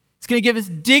 He's going to give us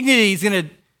dignity. He's going to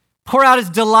pour out his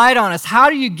delight on us. How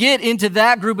do you get into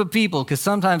that group of people? Because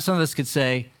sometimes some of us could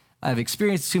say, I've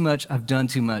experienced too much, I've done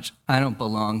too much, I don't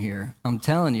belong here. I'm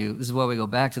telling you, this is why we go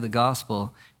back to the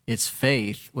gospel. It's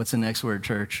faith. What's the next word,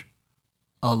 church?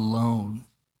 Alone.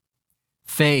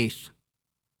 Faith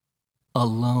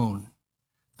alone.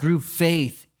 Through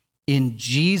faith in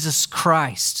Jesus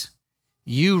Christ,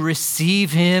 you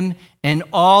receive him and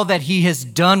all that he has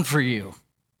done for you.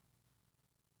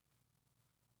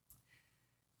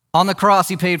 On the cross,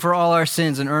 he paid for all our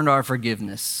sins and earned our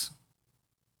forgiveness.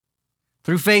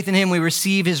 Through faith in him, we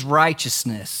receive his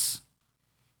righteousness,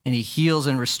 and he heals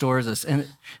and restores us. And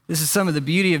this is some of the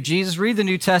beauty of Jesus. Read the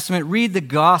New Testament, read the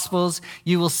Gospels.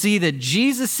 You will see that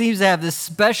Jesus seems to have this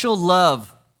special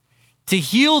love to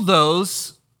heal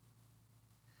those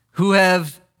who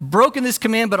have broken this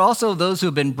command, but also those who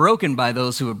have been broken by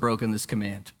those who have broken this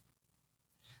command.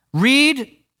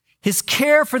 Read his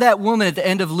care for that woman at the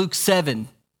end of Luke 7.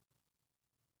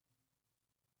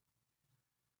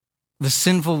 The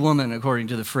sinful woman, according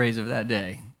to the phrase of that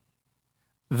day.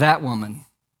 That woman.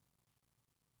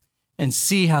 And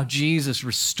see how Jesus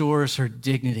restores her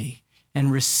dignity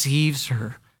and receives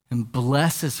her and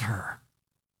blesses her.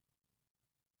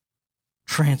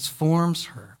 Transforms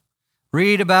her.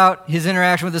 Read about his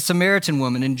interaction with the Samaritan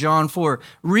woman in John 4.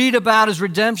 Read about his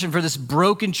redemption for this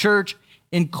broken church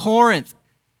in Corinth.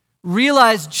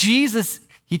 Realize Jesus,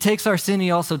 he takes our sin,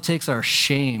 he also takes our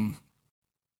shame.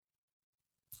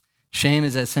 Shame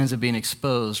is that sense of being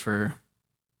exposed for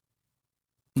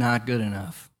not good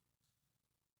enough.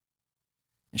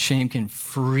 And shame can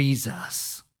freeze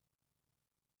us.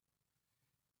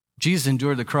 Jesus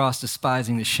endured the cross,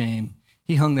 despising the shame.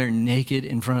 He hung there naked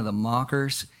in front of the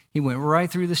mockers. He went right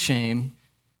through the shame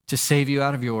to save you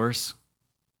out of yours.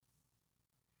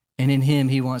 And in him,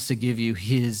 he wants to give you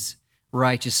his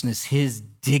righteousness, his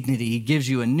dignity. He gives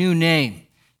you a new name,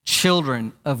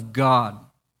 children of God.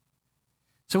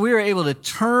 So we are able to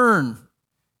turn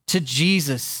to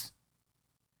Jesus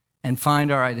and find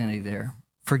our identity there,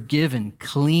 forgiven,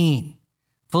 clean,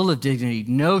 full of dignity,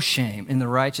 no shame, in the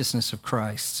righteousness of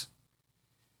Christ.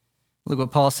 Look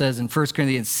what Paul says in 1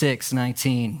 Corinthians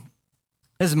 6:19.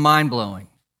 This is mind-blowing.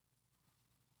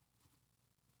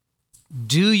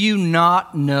 Do you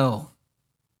not know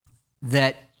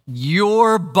that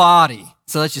your body,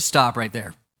 so let's just stop right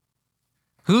there.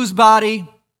 Whose body?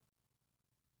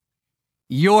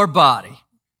 Your body.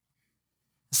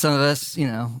 Some of us,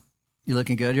 you're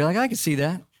looking good. You're like, I can see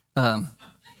that.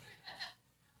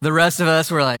 The rest of us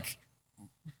were like,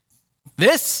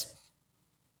 this?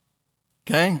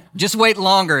 Okay, just wait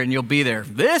longer and you'll be there.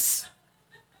 This?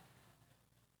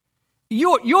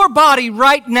 Your body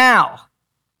right now,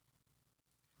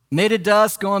 made of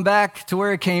dust, going back to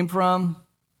where it came from,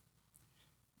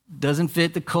 doesn't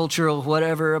fit the cultural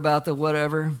whatever about the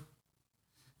whatever.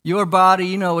 Your body,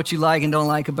 you know what you like and don't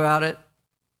like about it.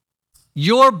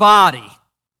 Your body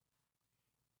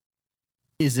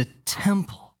is a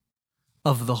temple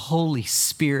of the Holy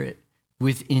Spirit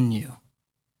within you.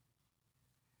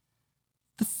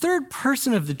 The third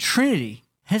person of the Trinity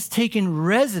has taken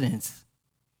residence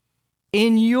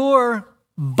in your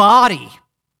body.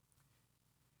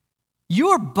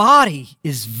 Your body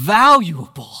is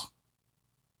valuable.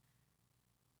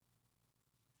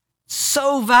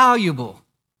 So valuable.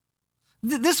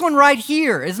 This one right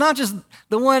here is not just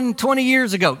the one 20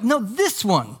 years ago. No, this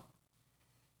one.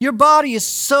 Your body is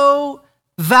so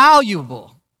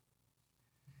valuable.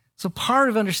 So part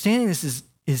of understanding this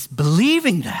is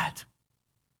believing that.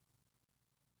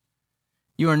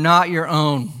 You are not your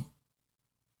own.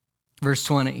 Verse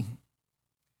 20.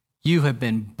 You have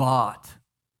been bought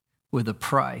with a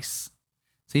price.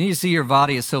 So you need to see your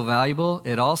body is so valuable.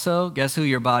 It also, guess who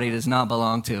your body does not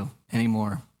belong to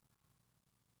anymore?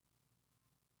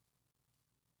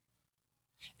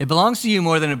 It belongs to you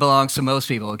more than it belongs to most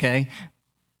people, okay?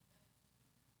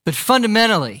 But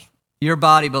fundamentally, your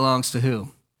body belongs to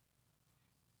who?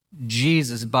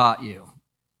 Jesus bought you.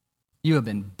 You have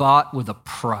been bought with a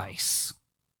price.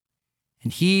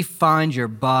 And he finds your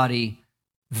body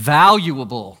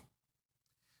valuable.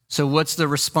 So what's the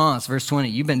response? Verse 20,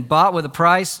 you've been bought with a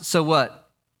price, so what?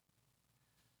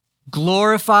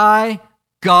 Glorify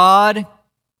God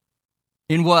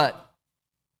in what?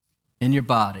 In your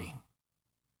body.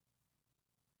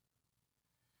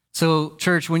 So,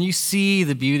 church, when you see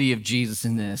the beauty of Jesus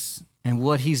in this and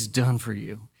what he's done for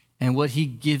you and what he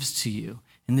gives to you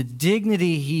and the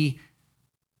dignity he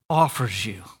offers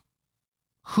you,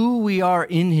 who we are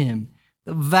in him,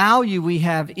 the value we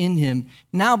have in him,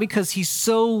 now because he's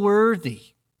so worthy,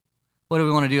 what do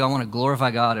we want to do? I want to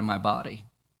glorify God in my body.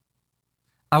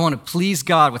 I want to please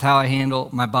God with how I handle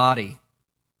my body.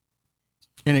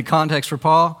 And in context for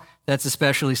Paul, that's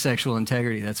especially sexual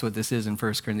integrity. That's what this is in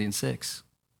 1 Corinthians 6.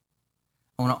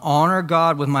 I want to honor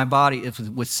God with my body,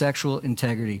 with sexual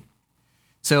integrity.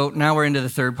 So now we're into the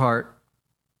third part.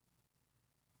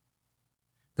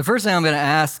 The first thing I'm going to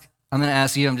ask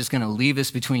you, I'm just going to leave this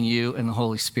between you and the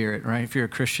Holy Spirit, right? If you're a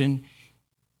Christian,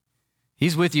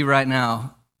 he's with you right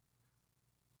now.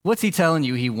 What's he telling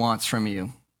you he wants from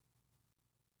you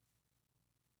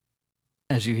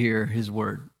as you hear his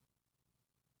word?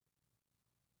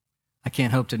 I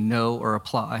can't hope to know or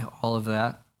apply all of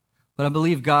that, but I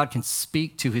believe God can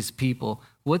speak to his people.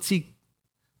 What's he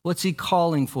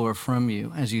calling for from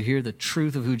you as you hear the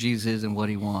truth of who Jesus is and what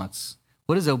he wants?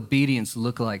 What does obedience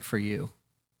look like for you?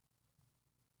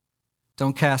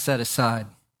 Don't cast that aside.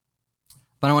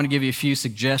 But I want to give you a few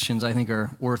suggestions I think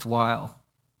are worthwhile.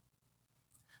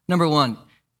 Number one,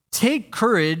 take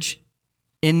courage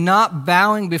in not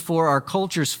bowing before our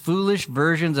culture's foolish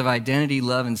versions of identity,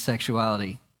 love, and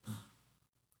sexuality.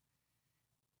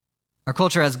 Our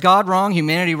culture has God wrong,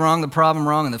 humanity wrong, the problem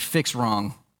wrong, and the fix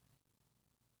wrong.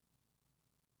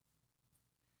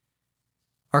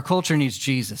 Our culture needs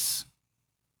Jesus.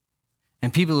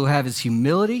 And people who have his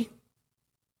humility,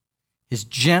 his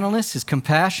gentleness, his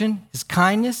compassion, his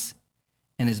kindness,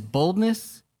 and his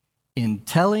boldness in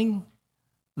telling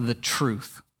the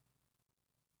truth.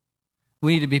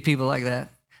 We need to be people like that.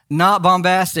 Not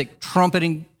bombastic,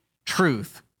 trumpeting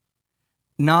truth.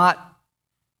 Not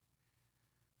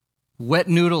wet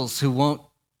noodles who won't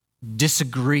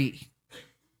disagree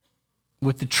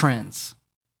with the trends.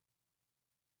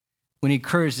 We need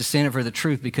courage to stand up for the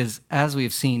truth because, as we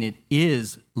have seen, it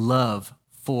is love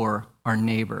for our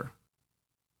neighbor.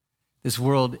 This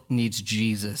world needs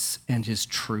Jesus and his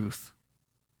truth.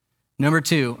 Number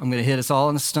 2, I'm going to hit us all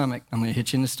in the stomach. I'm going to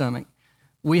hit you in the stomach.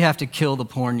 We have to kill the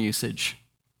porn usage.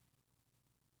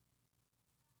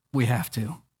 We have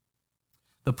to.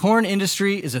 The porn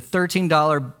industry is a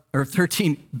 $13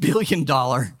 billion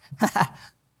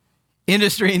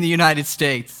industry in the United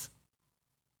States.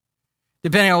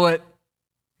 Depending on what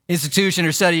institution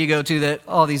or study you go to, that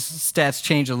all these stats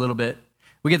change a little bit.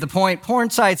 We get the point. Porn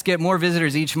sites get more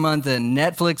visitors each month than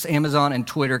Netflix, Amazon, and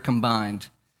Twitter combined.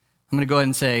 I'm going to go ahead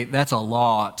and say that's a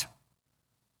lot.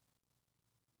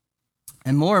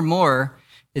 And more,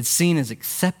 it's seen as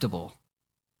acceptable.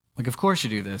 Like, of course you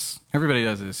do this. Everybody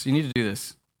does this. You need to do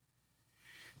this.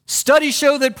 Studies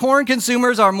show that porn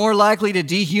consumers are more likely to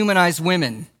dehumanize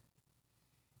women.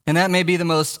 And that may be the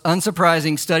most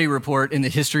unsurprising study report in the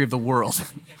history of the world.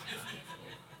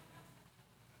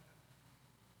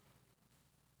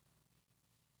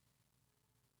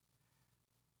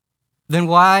 Then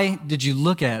why did you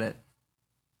look at it?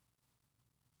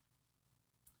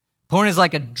 Porn is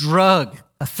like a drug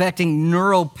affecting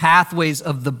neural pathways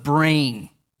of the brain.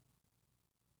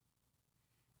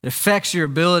 It affects your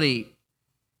ability,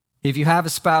 if you have a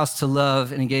spouse, to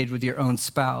love and engage with your own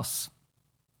spouse.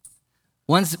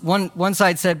 One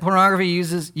site said pornography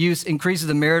use increases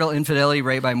the marital infidelity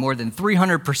rate by more than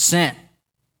 300%.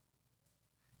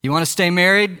 You want to stay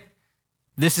married?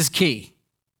 This is key.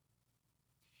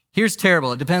 Here's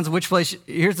terrible. It depends which place.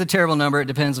 Here's the terrible number. It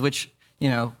depends which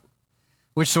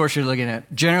source you're looking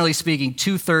at. Generally speaking,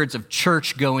 2/3 of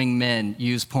church-going men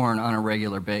use porn on a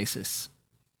regular basis.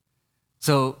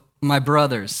 So, my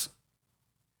brothers,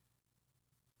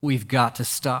 we've got to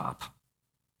stop.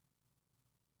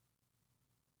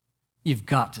 You've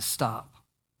got to stop.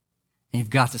 And you've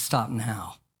got to stop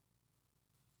now.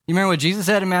 You remember what Jesus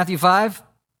said in Matthew 5?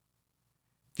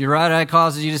 If your right eye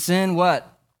causes you to sin, what?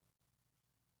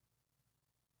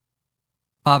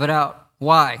 Pop it out.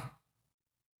 Why?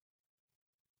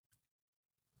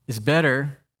 It's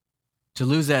better to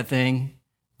lose that thing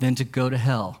than to go to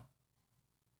hell.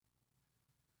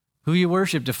 Who you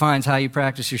worship defines how you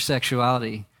practice your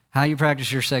sexuality. How you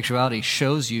practice your sexuality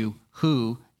shows you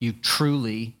who you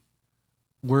truly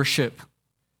worship.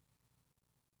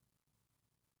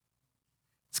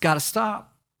 It's got to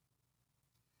stop.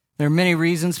 There are many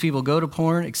reasons people go to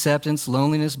porn: acceptance,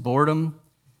 loneliness, boredom,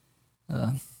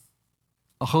 a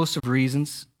host of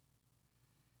reasons.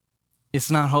 It's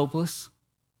not hopeless.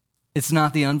 It's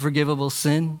not the unforgivable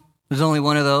sin. There's only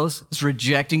one of those. It's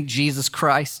rejecting Jesus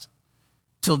Christ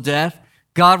till death.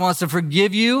 God wants to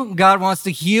forgive you. God wants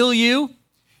to heal you.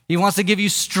 He wants to give you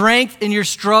strength in your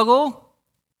struggle.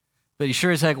 But he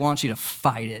sure as heck wants you to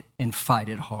fight it, and fight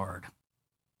it hard.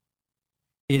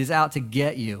 It is out to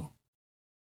get you.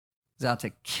 It's out to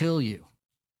kill you.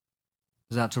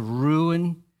 It's out to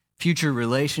ruin future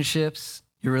relationships,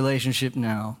 your relationship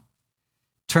now.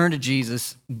 Turn to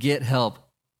Jesus. Get help.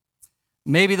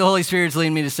 Maybe the Holy Spirit's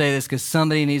leading me to say this because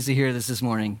somebody needs to hear this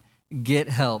morning. Get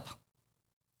help.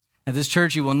 At this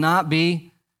church, you will not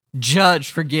be judged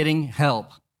for getting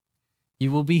help.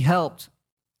 You will be helped,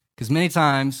 because many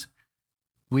times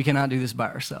we cannot do this by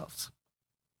ourselves.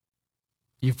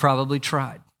 You've probably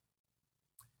tried,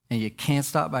 and you can't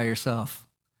stop by yourself.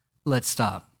 Let's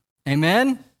stop.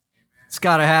 Amen? It's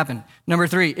got to happen. Number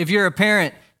 3, if you're a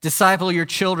parent, disciple your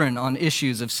children on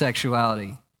issues of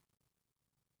sexuality.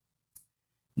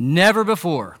 Never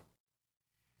before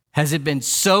has it been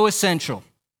so essential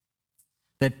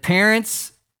that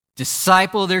parents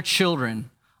disciple their children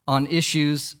on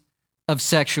issues of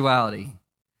sexuality.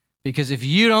 Because if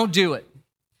you don't do it,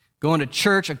 going to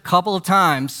church a couple of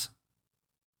times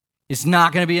is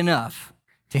not going to be enough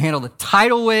to handle the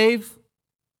tidal wave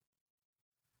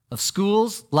of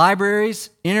schools,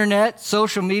 libraries, internet,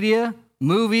 social media,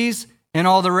 movies, and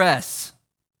all the rest.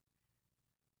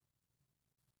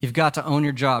 You've got to own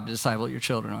your job to disciple your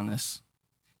children on this.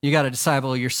 You got to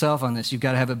disciple yourself on this. You've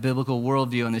got to have a biblical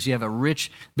worldview on this. You have a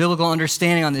rich biblical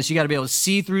understanding on this. You got to be able to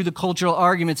see through the cultural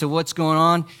arguments of what's going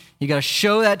on. You got to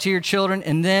show that to your children.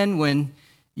 And then when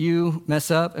you mess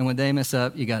up and when they mess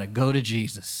up, you got to go to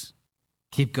Jesus.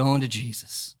 Keep going to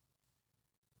Jesus.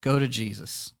 Go to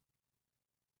Jesus.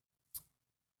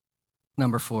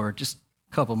 Number 4, just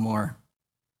a couple more.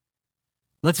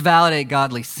 Let's validate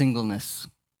godly singleness.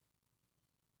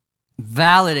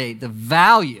 Validate the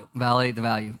value.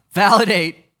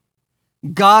 Validate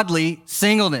godly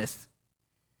singleness.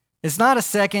 It's not a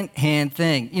second-hand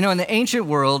thing. You know, in the ancient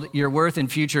world, your worth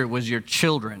and future was your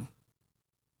children.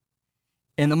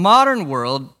 In the modern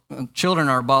world, children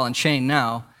are a ball and chain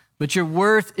now, but your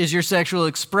worth is your sexual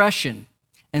expression.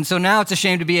 And so now it's a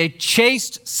shame to be a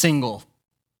chaste single.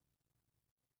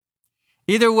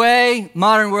 Either way,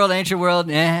 modern world, ancient world,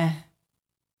 In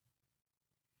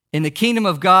the kingdom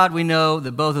of God, we know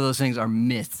that both of those things are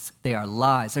myths. They are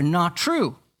lies. They're not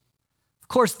true. Of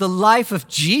course, the life of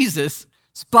Jesus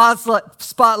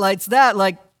spotlights that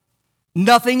like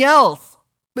nothing else.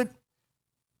 But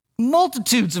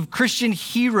multitudes of Christian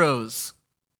heroes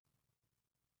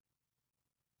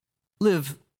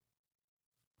live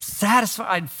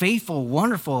satisfied, faithful,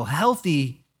 wonderful,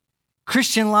 healthy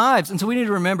Christian lives. And so we need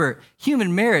to remember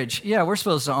human marriage. Yeah, we're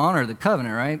supposed to honor the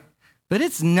covenant, right? But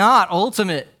it's not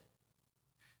ultimate.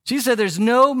 Jesus said there's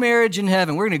no marriage in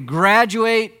heaven. We're going to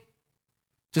graduate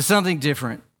to something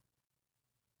different.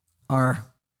 Our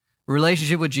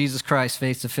relationship with Jesus Christ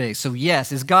face to face. So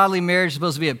yes, is godly marriage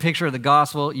supposed to be a picture of the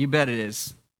gospel? You bet it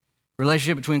is.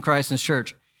 Relationship between Christ and his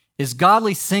church. Is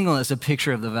godly singleness a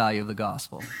picture of the value of the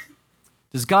gospel?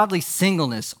 Does godly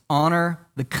singleness honor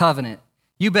the covenant?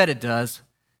 You bet it does,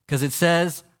 because it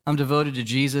says, I'm devoted to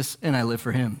Jesus and I live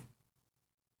for him.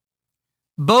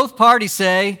 Both parties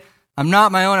say, I'm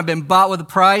not my own, I've been bought with a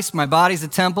price, my body's a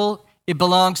temple, it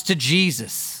belongs to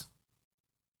Jesus.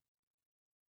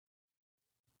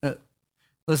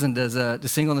 Listen,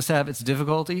 does singleness have its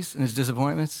difficulties and its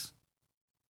disappointments?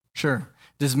 Sure.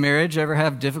 Does marriage ever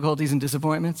have difficulties and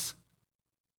disappointments?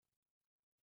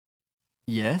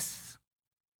 Yes.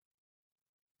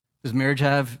 Does marriage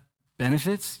have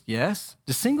benefits? Yes.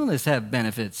 Does singleness have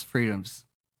benefits, freedoms?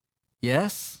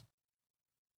 Yes.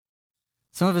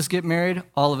 Some of us get married,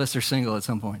 all of us are single at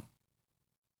some point.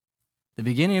 The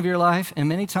beginning of your life, and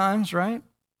many times, right,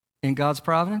 in God's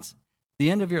providence,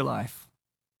 the end of your life.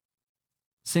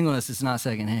 Singleness is not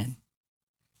secondhand.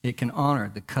 It can honor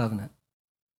the covenant.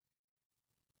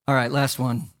 All right, last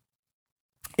one.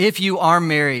 If you are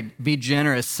married, be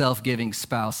generous, self-giving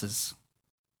spouses.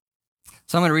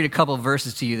 So I'm going to read a couple of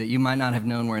verses to you that you might not have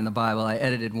known were in the Bible. I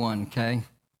edited one, okay?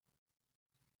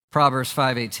 Proverbs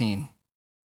 5:18.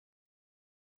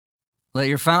 Let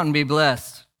your fountain be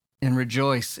blessed and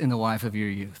rejoice in the wife of your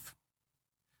youth.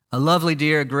 A lovely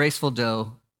deer, a graceful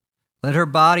doe. Let her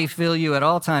body fill you at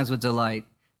all times with delight.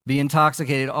 Be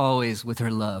intoxicated always with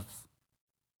her love.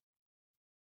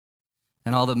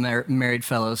 And all the married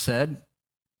fellows said,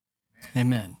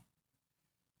 Amen.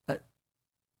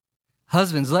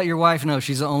 Husbands, let your wife know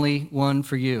she's the only one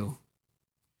for you,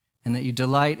 and that you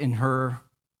delight in her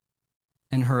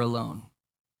and her alone.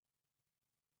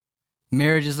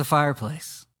 Marriage is the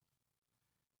fireplace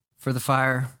for the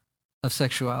fire of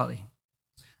sexuality.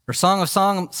 Or Song of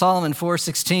Solomon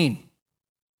 4:16.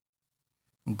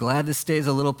 I'm glad this stays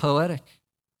a little poetic.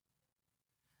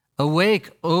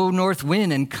 Awake, O north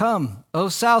wind, and come, O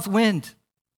south wind.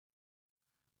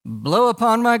 Blow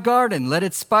upon my garden, let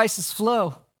its spices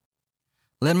flow.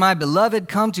 Let my beloved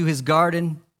come to his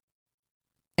garden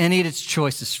and eat its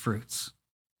choicest fruits.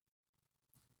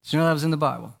 Did you know that was in the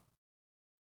Bible?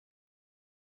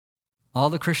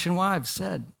 All the Christian wives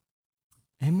said,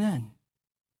 Amen.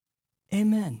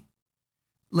 Amen.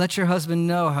 Let your husband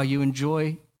know how you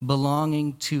enjoy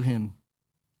belonging to him.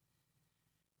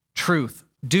 Truth.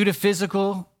 Due to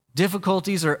physical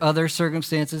difficulties or other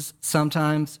circumstances,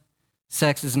 sometimes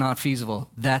sex is not feasible.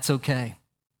 That's okay.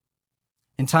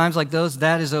 In times like those,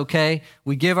 that is okay.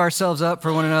 We give ourselves up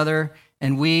for one another,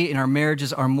 and we in our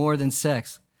marriages are more than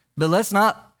sex. But let's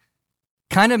not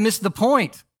kind of miss the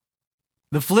point.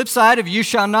 The flip side of you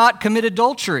shall not commit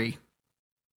adultery.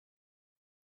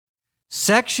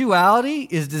 Sexuality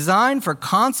is designed for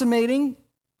consummating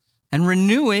and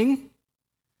renewing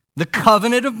the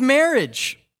covenant of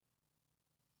marriage.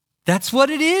 That's what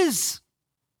it is.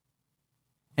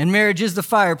 And marriage is the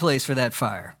fireplace for that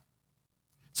fire.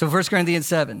 So 1 Corinthians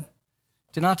 7,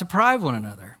 do not deprive one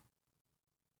another.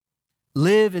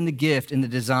 Live in the gift, in the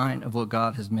design of what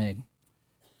God has made.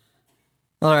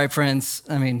 All right, friends,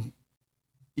 I mean,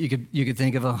 you could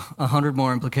think of 100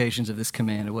 more implications of this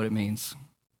command and what it means.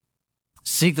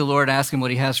 Seek the Lord, ask him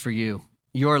what he has for you,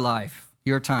 your life,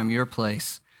 your time, your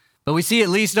place. But we see at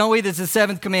least, don't we, that the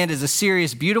seventh command is a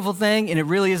serious, beautiful thing, and it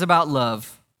really is about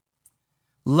love.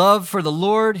 Love for the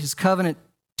Lord, his covenant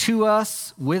to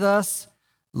us, with us,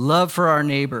 love for our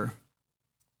neighbor.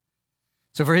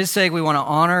 So for his sake, we want to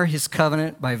honor his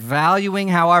covenant by valuing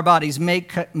how our bodies make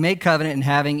covenant and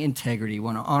having integrity. We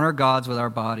want to honor God with our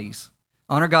bodies.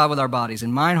 Honor God with our bodies,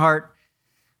 and mind, heart,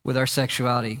 with our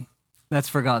sexuality. That's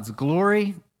for God's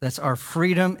glory. That's our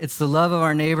freedom. It's the love of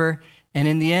our neighbor. And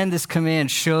in the end, this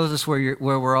command shows us where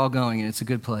we're all going, and it's a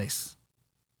good place.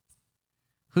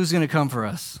 Who's going to come for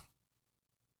us?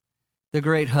 The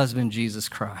great husband, Jesus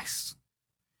Christ.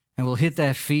 And we'll hit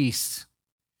that feast.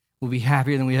 We'll be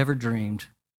happier than we ever dreamed.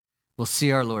 we'll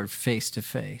see our Lord face to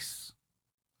face.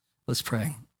 Let's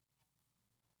pray.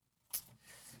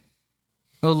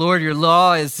 Oh Lord, your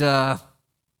law is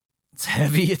it's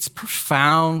heavy, it's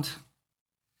profound,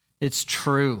 it's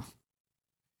true.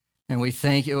 And we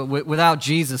thank you. Without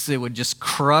Jesus, it would just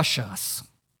crush us.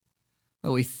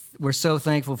 But we're so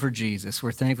thankful for Jesus.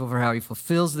 We're thankful for how he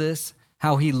fulfills this,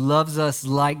 how he loves us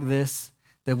like this,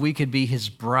 that we could be his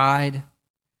bride,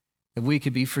 that we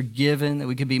could be forgiven, that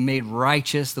we could be made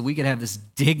righteous, that we could have this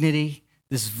dignity,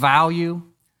 this value.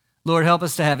 Lord, help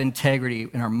us to have integrity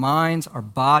in our minds, our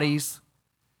bodies,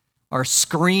 our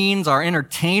screens, our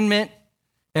entertainment,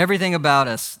 everything about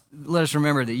us. Let us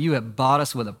remember that you have bought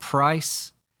us with a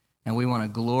price, and we want to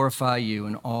glorify you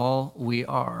in all we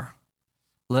are.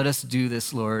 Let us do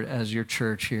this, Lord, as your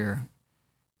church here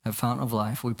at Fountain of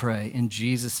Life, we pray. In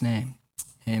Jesus' name,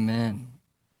 amen.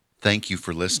 Thank you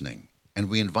for listening, and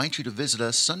we invite you to visit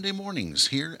us Sunday mornings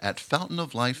here at Fountain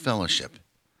of Life Fellowship.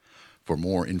 For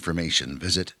more information,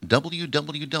 visit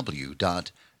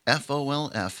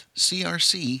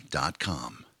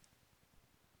www.folfcrc.com.